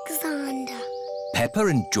Alexander. Peppa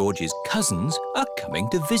and George's cousins are coming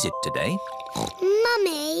to visit today.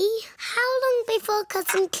 Mummy, how long before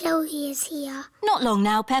Cousin Chloe is here? Not long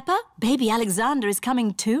now, Peppa. Baby Alexander is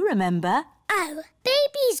coming too, remember? Oh,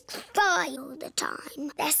 babies cry all the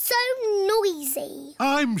time. They're so noisy.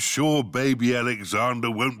 I'm sure baby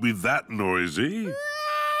Alexander won't be that noisy.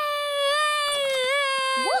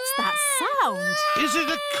 What's that sound? Is it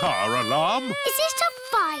a car alarm? Is it a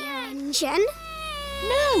fire engine?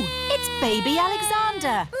 No, it's baby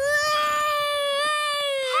Alexander.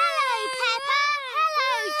 Hello, Peppa.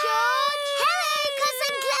 Hello, George. Hello,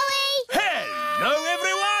 Cousin Chloe. Hello,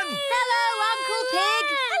 everyone. Hello, Uncle Pig.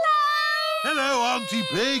 Hello. Hello, Auntie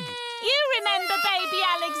Pig. You remember baby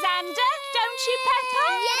Alexander, don't you, Peppa?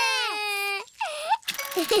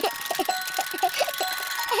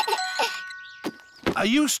 Yeah. Are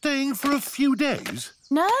you staying for a few days?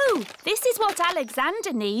 No, this is what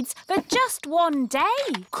Alexander needs for just one day.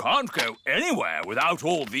 Can't go anywhere without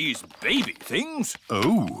all these baby things.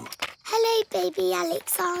 Oh. Hello, baby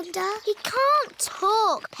Alexander. He can't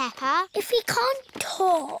talk, Peppa. If he can't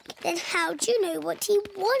talk, then how do you know what he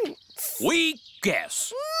wants? We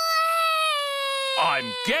guess.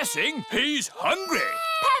 I'm guessing he's hungry.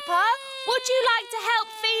 Peppa, would you like to help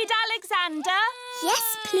feed Alexander?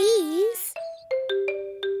 Yes, please.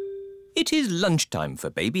 It is lunchtime for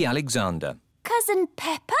baby Alexander. Cousin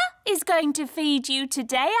Peppa is going to feed you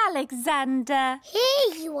today, Alexander.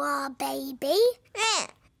 Here you are, baby.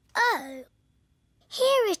 Oh,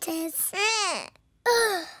 here it is.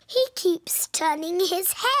 He keeps turning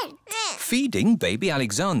his head. Feeding baby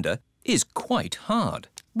Alexander is quite hard.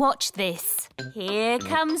 Watch this. Here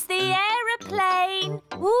comes the aeroplane.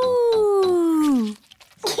 Ooh!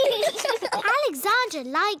 Alexander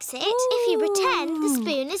likes it if you pretend the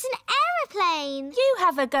spoon is an aeroplane. You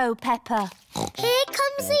have a go, Peppa. Here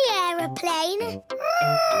comes the aeroplane.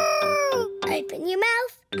 Open your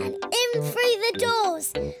mouth and in through the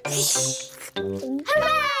doors.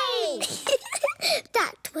 Hooray!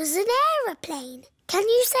 That was an aeroplane. Can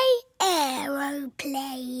you say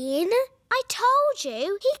aeroplane? I told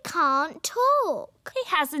you he can't talk. He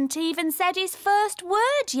hasn't even said his first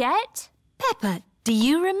word yet. Peppa, do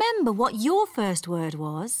you remember what your first word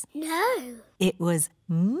was? No. It was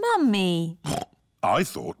Mummy. I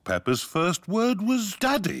thought Peppa's first word was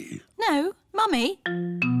Daddy. No, Mummy.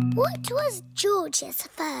 What was George's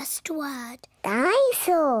first word?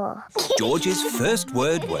 Dinosaur. George's first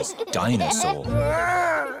word was dinosaur.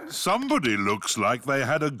 Somebody looks like they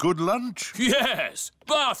had a good lunch. Yes,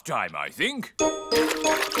 bath time, I think.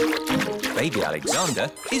 Baby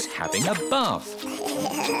Alexander is having a bath.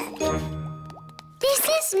 This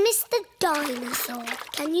is Mr. Dinosaur.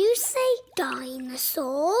 Can you say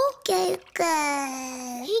dinosaur? Go,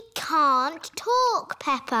 go. He can't talk,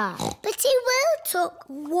 Peppa. But he will talk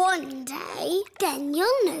one day. Then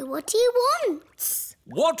you'll know what he wants.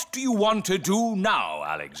 What do you want to do now,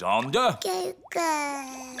 Alexander? Go, go.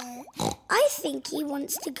 I think he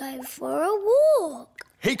wants to go for a walk.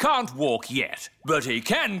 He can't walk yet, but he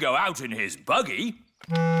can go out in his buggy.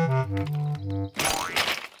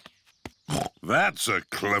 That's a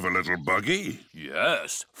clever little buggy.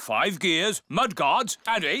 Yes, 5 gears, mudguards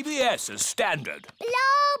and ABS as standard.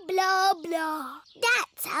 Blah, blah, blah.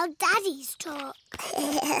 That's how daddies talk.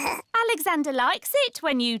 Alexander likes it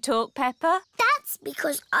when you talk, Peppa. That's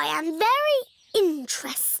because I am very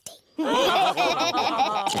interesting. This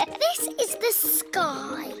is the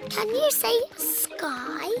sky. Can you say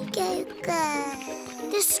sky? Go, go.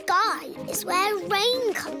 The sky is where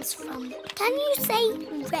rain comes from. Can you say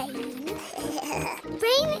rain?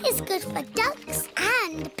 Rain is good for ducks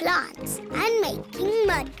and plants and making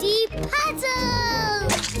muddy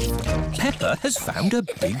puddles. Peppa has found a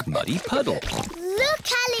big muddy puddle.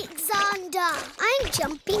 Look, Alexander. I'm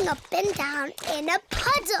jumping up and down in a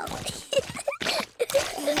puddle.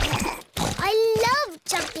 I love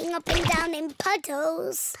jumping up and down in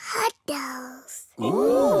puddles. Puddles.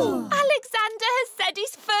 Ooh. Alexander has said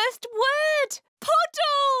his first word.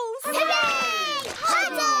 Puddles! Hooray!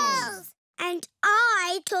 Puddles! And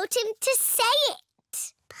I taught him to say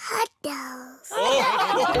it. Puddles.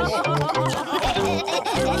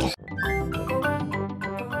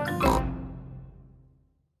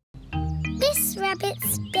 Miss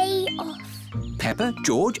Rabbit's day off. Peppa,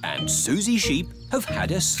 George and Susie Sheep have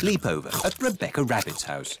had a sleepover at Rebecca Rabbit's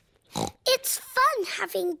house. It's fun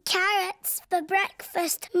having carrots for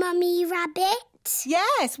breakfast, Mummy Rabbit.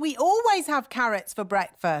 Yes, we always have carrots for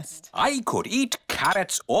breakfast. I could eat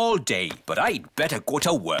carrots all day, but I'd better go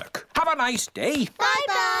to work. Have a nice day.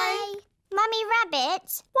 Bye-bye. Mummy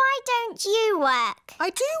Rabbit, why don't you work?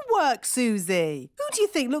 I do work, Susie. Who do you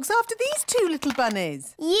think looks after these 2 little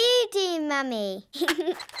bunnies? You do, Mummy.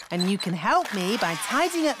 And you can help me by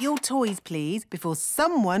tidying up your toys, please, before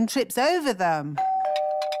someone trips over them.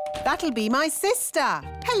 That'll be my sister.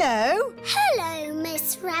 Hello. Hello,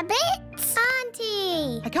 Miss Rabbit.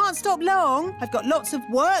 Auntie. I can't stop long. I've got lots of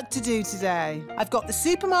work to do today. I've got the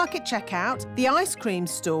supermarket checkout, the ice cream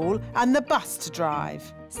stall and the bus to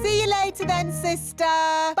drive. See you later then, sister.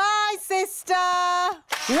 Bye, sister.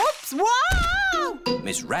 Whoops, wow!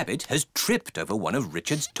 Miss Rabbit has tripped over one of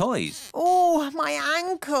Richard's toys. Oh, my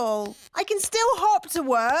ankle. I can still hop to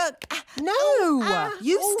work. No,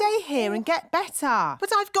 you stay here and get better.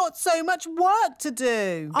 But I've got so much work to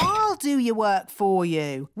do. I'll do your work for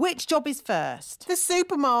you. Which job is first? The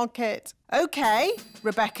supermarket. OK,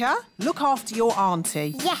 Rebecca, look after your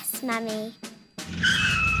auntie. Yes, Mummy.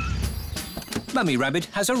 Mummy Rabbit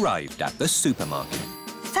has arrived at the supermarket.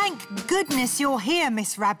 Thank goodness you're here,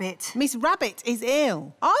 Miss Rabbit. Miss Rabbit is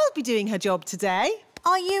ill. I'll be doing her job today.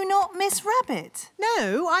 Are you not Miss Rabbit?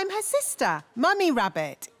 No, I'm her sister, Mummy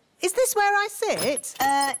Rabbit. Is this where I sit?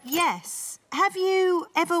 Yes. Have you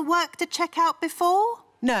ever worked a checkout before?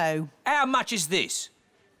 No. How much is this?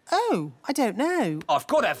 Oh, I don't know. I've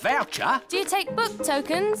got a voucher. Do you take book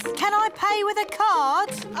tokens? Can I pay with a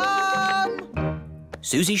card?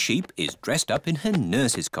 Susie Sheep is dressed up in her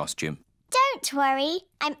nurse's costume. Don't worry,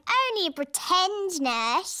 I'm only a pretend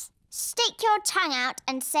nurse. Stick your tongue out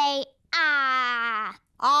and say, ah.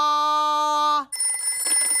 Ah.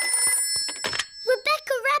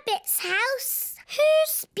 Rebecca Rabbit's house. Who's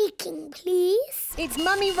speaking, please? It's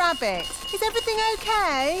Mummy Rabbit. Is everything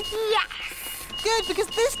OK? Yes. Good, because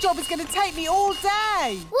this job is going to take me all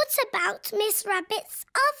day. What about Miss Rabbit's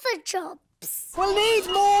other jobs? We'll need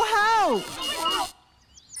more help.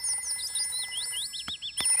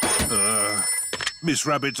 Miss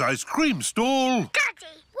Rabbit's ice cream stall.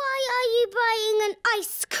 Daddy, why are you buying an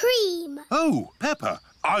ice cream? Oh, Peppa,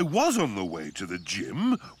 I was on the way to the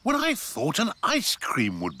gym when I thought an ice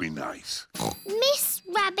cream would be nice. Miss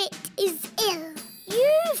Rabbit is ill.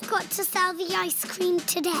 You've got to sell the ice cream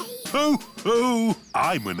today. Oh,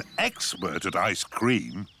 I'm an expert at ice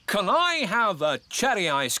cream. Can I have a cherry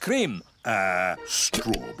ice cream?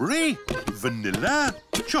 Strawberry, vanilla,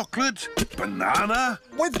 chocolate, banana.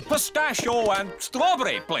 With pistachio and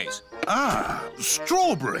strawberry, please.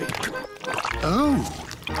 Strawberry. Oh,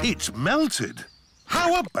 it's melted.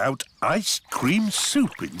 How about ice cream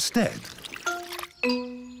soup instead?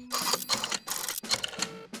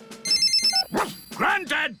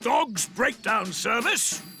 Grandad Dog's breakdown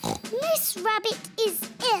service. Miss Rabbit is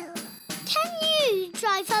ill. Can you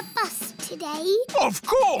drive a bus today? Of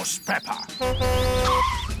course, Peppa.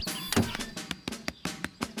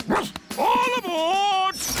 All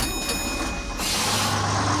aboard!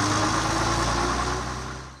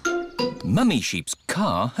 Mummy Sheep's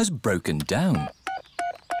car has broken down.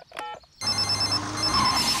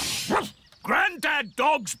 Grandad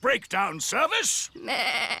Dog's breakdown service.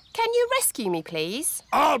 Can you rescue me, please?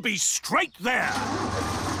 I'll be straight there.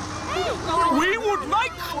 We would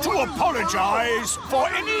like to apologise for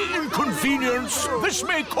any inconvenience this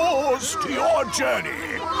may cause to your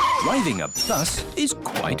journey. Driving a bus is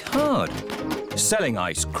quite hard. Selling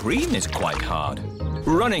ice cream is quite hard.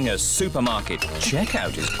 Running a supermarket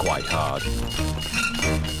checkout is quite hard.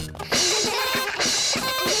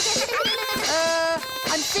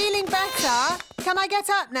 I'm feeling better. Can I get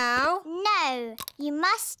up now? No, you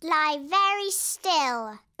must lie very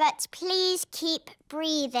still. But please keep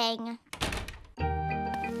breathing.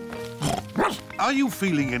 Are you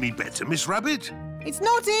feeling any better, Miss Rabbit? It's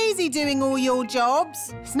not easy doing all your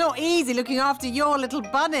jobs. It's not easy looking after your little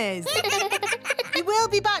bunnies. You will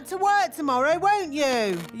be back to work tomorrow, won't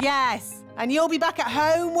you? Yes. And you'll be back at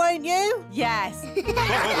home, won't you? Yes.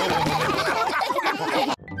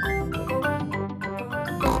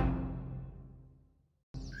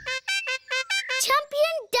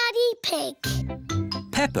 Champion Daddy Pig.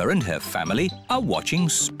 Peppa and her family are watching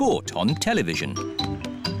sport on television.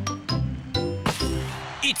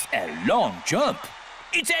 It's a long jump.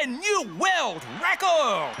 It's a new world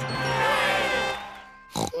record!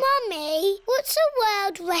 Mummy, what's a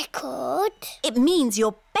world record? It means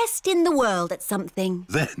you're best in the world at something.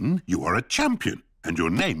 Then you are a champion, and your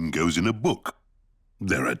name goes in a book.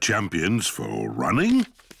 There are champions for running,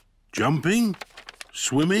 jumping,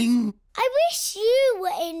 swimming. I wish you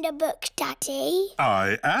were in the book, Daddy.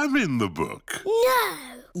 I am in the book. No.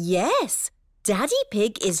 Yes. Daddy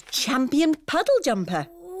Pig is champion puddle jumper.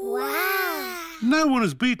 Wow. No one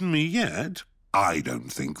has beaten me yet. I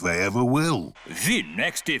don't think they ever will. The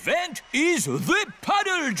next event is the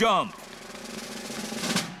puddle jump.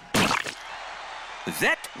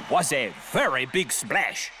 That was a very big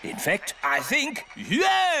splash. In fact, I think,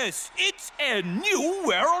 yes, it's a new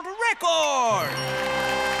world record.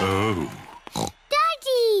 Oh.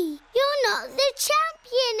 Daddy, you're not the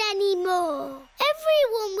champion anymore.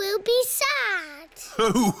 Everyone will be sad.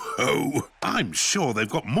 Ho, ho. I'm sure they've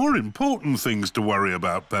got more important things to worry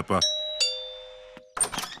about, Peppa.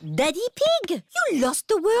 Daddy Pig, you lost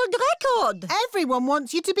the world record. Everyone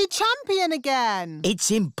wants you to be champion again. It's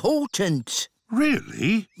important.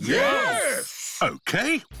 Really? Yes!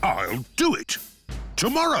 OK, I'll do it.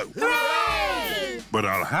 Tomorrow. Hooray! But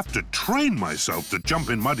I'll have to train myself to jump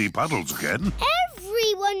in muddy puddles again.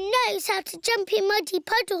 Everyone knows how to jump in muddy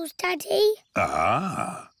puddles, Daddy.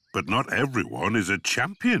 Ah, but not everyone is a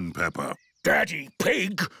champion, Peppa. Daddy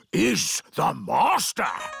Pig is the master.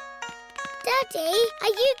 Daddy, are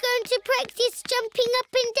you going to practice jumping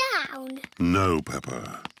up and down? No,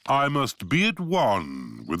 Peppa. I must be at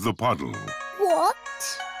one with the puddle. What?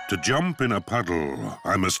 To jump in a puddle,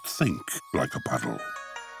 I must think like a puddle.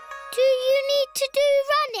 Do you need to do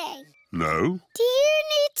running? No. Do you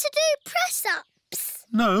need to do press-ups?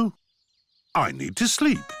 No. I need to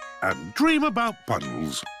sleep and dream about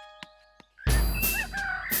puddles.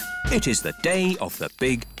 It is the day of the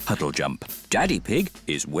big puddle jump. Daddy Pig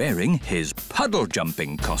is wearing his puddle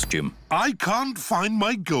jumping costume. I can't find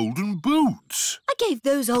my golden boots. I gave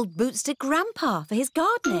those old boots to Grandpa for his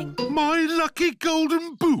gardening. My lucky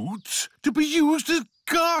golden boots to be used as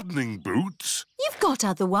gardening boots? You've got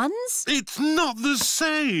other ones. It's not the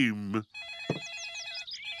same.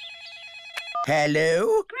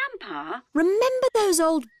 Hello? Grandpa? Remember those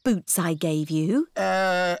old boots I gave you?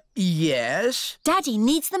 Yes. Daddy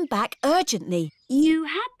needs them back urgently. You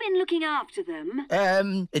have been looking after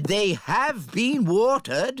them. They have been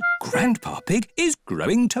watered. Grandpa Pig is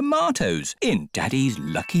growing tomatoes in Daddy's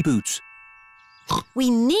lucky boots.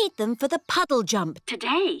 We need them for the puddle jump.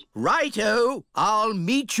 Today. Righto. I'll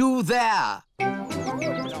meet you there.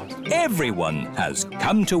 Everyone has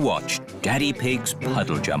come to watch Daddy Pig's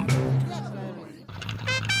puddle jump.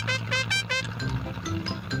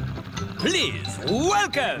 Please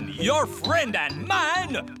welcome your friend and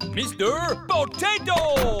mine, Mr.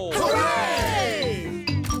 Potato! Hooray!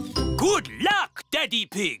 Good luck, Daddy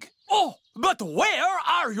Pig. Oh, but where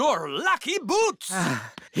are your lucky boots?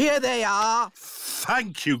 Here they are.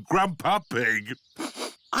 Thank you, Grandpa Pig.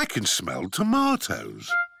 I can smell tomatoes.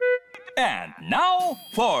 And now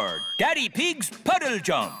for Daddy Pig's puddle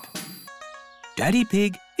jump. Daddy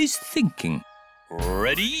Pig is thinking.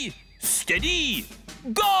 Ready, steady,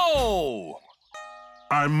 go!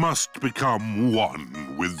 I must become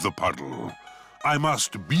one with the puddle. I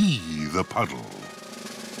must be the puddle.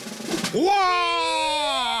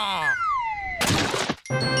 Wah!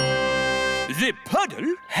 The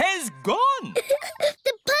puddle has gone.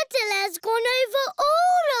 The puddle has gone over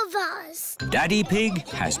all of us. Daddy Pig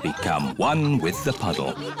has become one with the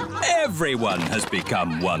puddle. Everyone has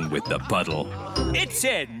become one with the puddle. It's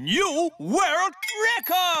a new world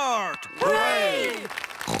record! Hooray!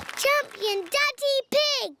 Champion Daddy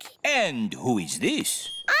Pig. And who is this?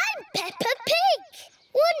 I'm Peppa Pig.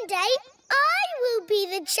 One day, I will be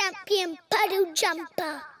the champion puddle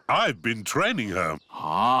jumper. I've been training her.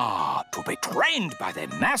 Ah, to be trained by the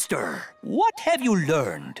master. What have you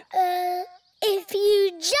learned? If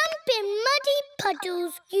you jump in muddy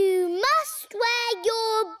puddles, you must wear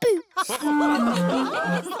your boots.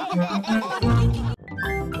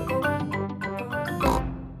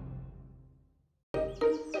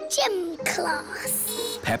 Gym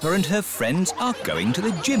class. Peppa and her friends are going to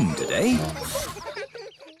the gym today.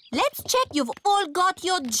 Let's check you've all got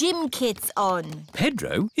your gym kits on.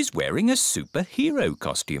 Pedro is wearing a superhero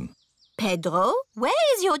costume. Pedro, where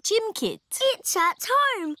is your gym kit? It's at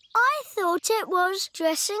home. I thought it was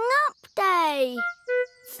dressing up day.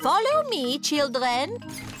 Follow me, children.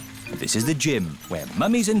 This is the gym, where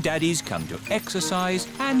mummies and daddies come to exercise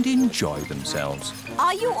and enjoy themselves.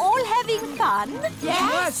 Are you all having fun?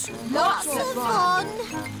 Yes, lots of fun.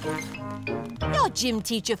 Your gym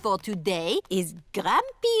teacher for today is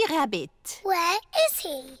Grampy Rabbit. Where is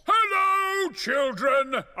he? Hello,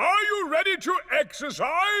 children. Are you ready to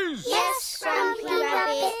exercise? Yes, Grumpy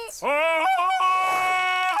Rabbit.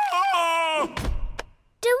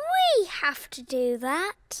 Do we have to do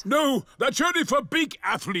that? No, that's only for big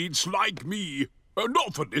athletes like me.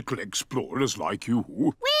 Not for little explorers like you.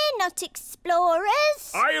 We're not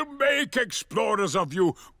explorers. I'll make explorers of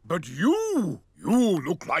you, but you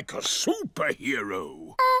look like a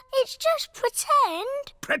superhero. It's just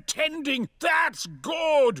pretend. Pretending? That's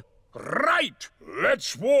good. Right,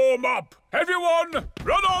 let's warm up. Everyone,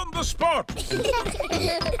 run on the spot.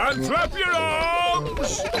 And flap your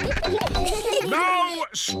arms. Now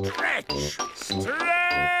stretch.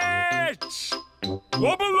 Stretch.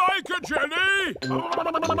 Wobble like a jelly.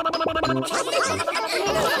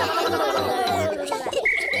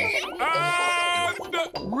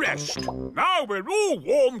 And rest. Now we're all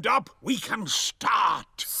warmed up, we can start.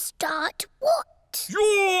 Start what?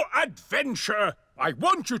 Your adventure. I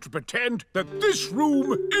want you to pretend that this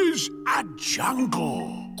room is a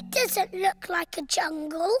jungle. It doesn't look like a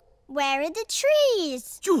jungle. Where are the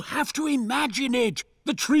trees? You have to imagine it.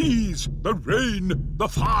 The trees, the rain, the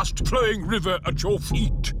fast-flowing river at your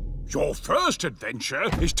feet. Your first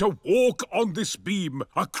adventure is to walk on this beam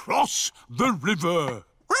across the river.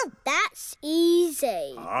 That's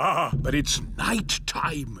easy. Ah, but it's night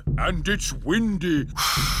time and it's windy.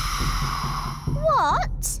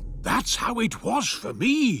 What? That's how it was for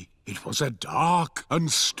me. It was a dark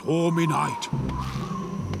and stormy night.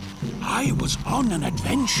 I was on an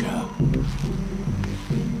adventure.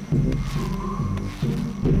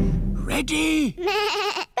 Ready?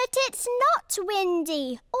 But it's not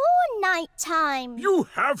windy or night time. You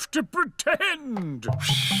have to pretend.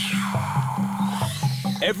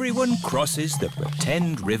 Everyone crosses the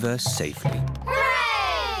pretend river safely.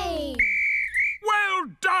 Hooray! Well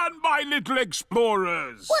done, my little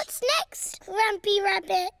explorers. What's next, Grumpy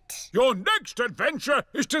Rabbit? Your next adventure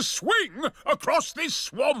is to swing across this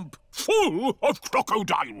swamp full of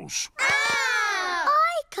crocodiles.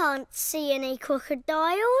 I can't see any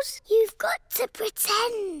crocodiles. You've got to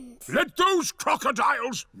pretend. Let those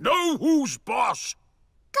crocodiles know who's boss.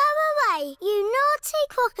 Go away, you naughty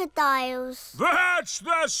crocodiles. That's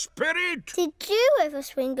the spirit. Did you ever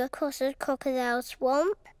swing across a crocodile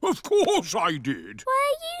swamp? Of course I did.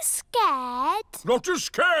 Were you scared? Not as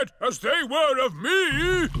scared as they were of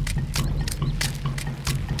me.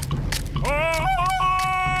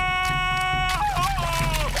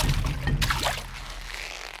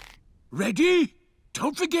 Ready?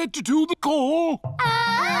 Don't forget to do the call.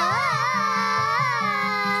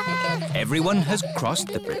 Everyone has crossed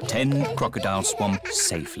the pretend crocodile swamp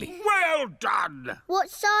safely. Well done.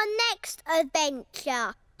 What's our next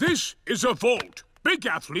adventure? This is a vault. Big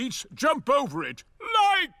athletes jump over it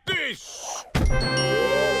like this.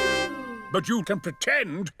 But you can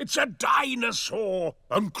pretend it's a dinosaur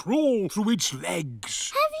and crawl through its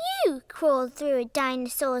legs. Have you crawled through a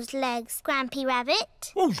dinosaur's legs, Grampy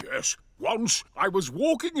Rabbit? Oh, yes. Once I was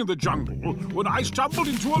walking in the jungle when I stumbled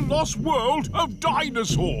into a lost world of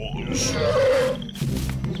dinosaurs.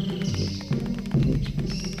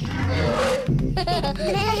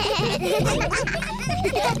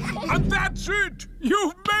 And that's it!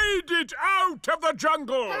 You've made it out of the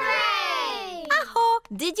jungle! Hooray! Aho,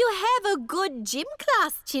 did you have a good gym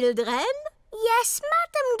class, children? Yes,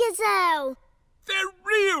 Madam Gazelle. They're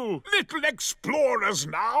real little explorers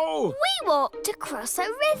now. We walked across a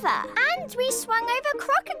river. And we swung over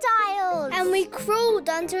crocodiles. And we crawled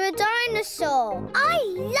under a dinosaur. I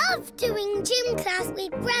love doing gym class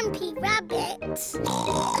with Grumpy Rabbit.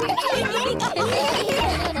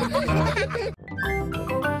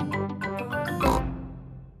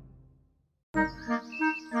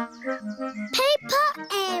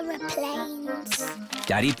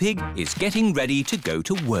 Daddy Pig is getting ready to go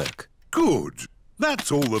to work. Good.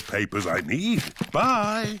 That's all the papers I need.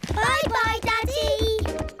 Bye. Bye-bye, Daddy.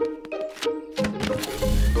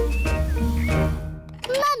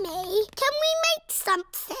 Mummy, can we make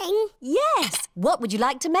something? Yes. What would you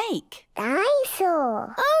like to make?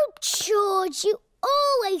 Dinosaur. Oh, George, you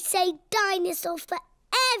always say dinosaur for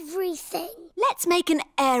everything. Let's make an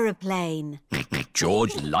aeroplane.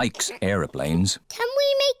 George likes aeroplanes. Can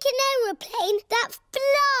we make an aeroplane that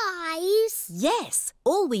flies? Yes.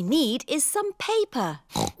 All we need is some paper.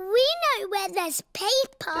 We know where there's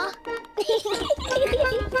paper.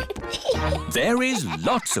 There is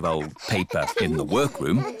lots of old paper in the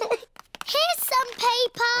workroom. Here's some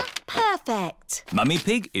paper. Perfect. Mummy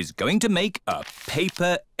Pig is going to make a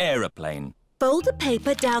paper aeroplane. Fold the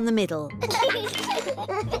paper down the middle.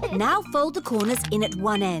 Now fold the corners in at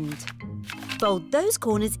one end. Fold those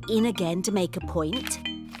corners in again to make a point.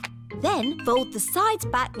 Then fold the sides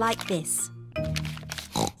back like this.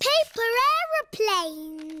 Paper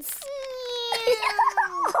aeroplanes.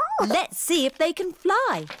 Let's see if they can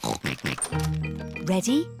fly.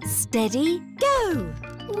 Ready, steady, go!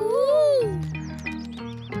 Ooh.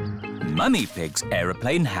 Mummy Pig's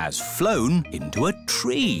aeroplane has flown into a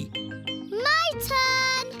tree. My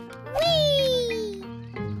turn. Whee!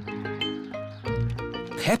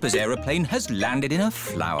 Peppa's aeroplane has landed in a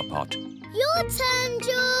flower pot. Your turn,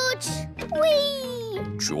 George. Whee!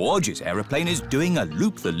 George's aeroplane is doing a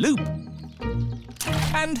loop-the-loop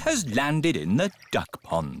and has landed in the duck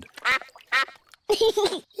pond.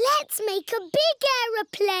 Let's make a big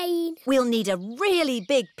aeroplane. We'll need a really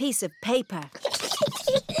big piece of paper.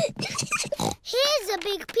 Here's a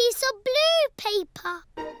big piece of blue paper.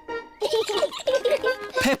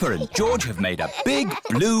 Peppa and George have made a big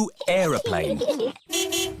blue aeroplane.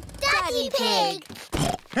 Daddy Pig!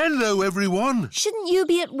 Hello, everyone. Shouldn't you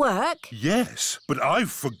be at work? Yes, but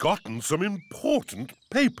I've forgotten some important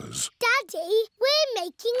papers. Daddy, we're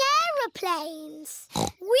making aeroplanes.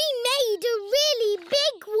 We made a really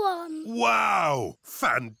big one. Wow!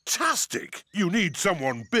 Fantastic! You need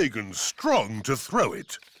someone big and strong to throw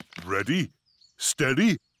it. Ready,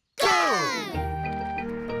 steady, go!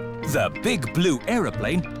 The big blue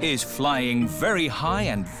aeroplane is flying very high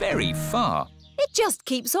and very far. It just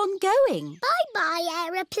keeps on going. Bye-bye,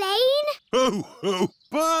 aeroplane. Oh,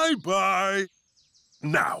 bye-bye.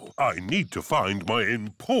 Now, I need to find my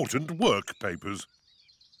important work papers.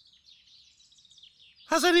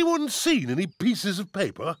 Has anyone seen any pieces of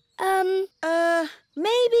paper?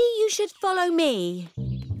 Maybe you should follow me.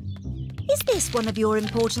 Is this one of your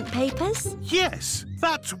important papers? Yes,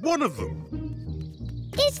 that's one of them.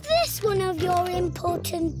 Is this one of your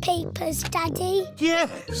important papers, Daddy?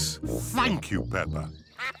 Yes. Thank you, Peppa.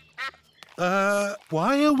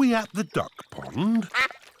 Why are we at the duck pond?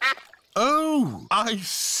 Oh, I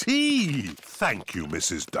see. Thank you,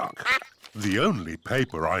 Mrs. Duck. The only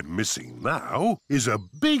paper I'm missing now is a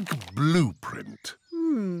big blueprint.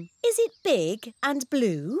 Is it big and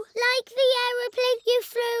blue? Like the aeroplane you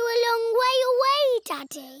flew a long way away,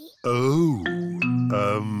 Daddy. Oh,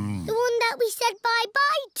 The one that we said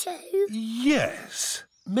bye-bye to? Yes.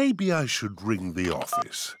 Maybe I should ring the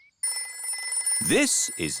office.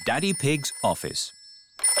 This is Daddy Pig's office.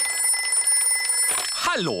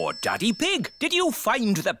 Hello, Daddy Pig. Did you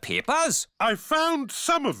find the papers? I found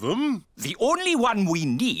some of them. The only one we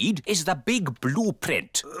need is the big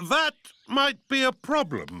blueprint. That might be a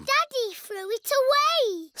problem. Daddy threw it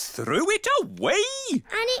away. Threw it away?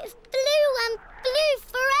 And it flew and flew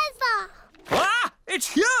forever. Ah!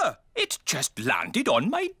 It's here! It just landed on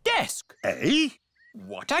my desk. Eh?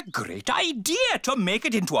 What a great idea to make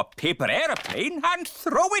it into a paper aeroplane and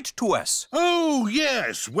throw it to us. Oh,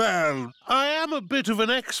 yes. Well, I am a bit of an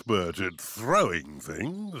expert at throwing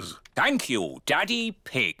things. Thank you, Daddy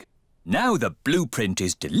Pig. Now the blueprint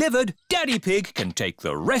is delivered, Daddy Pig can take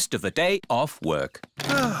the rest of the day off work.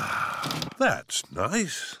 That's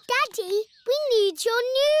nice. Daddy, we need your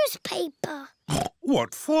newspaper.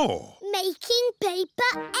 What for? Making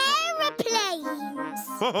paper aeroplanes.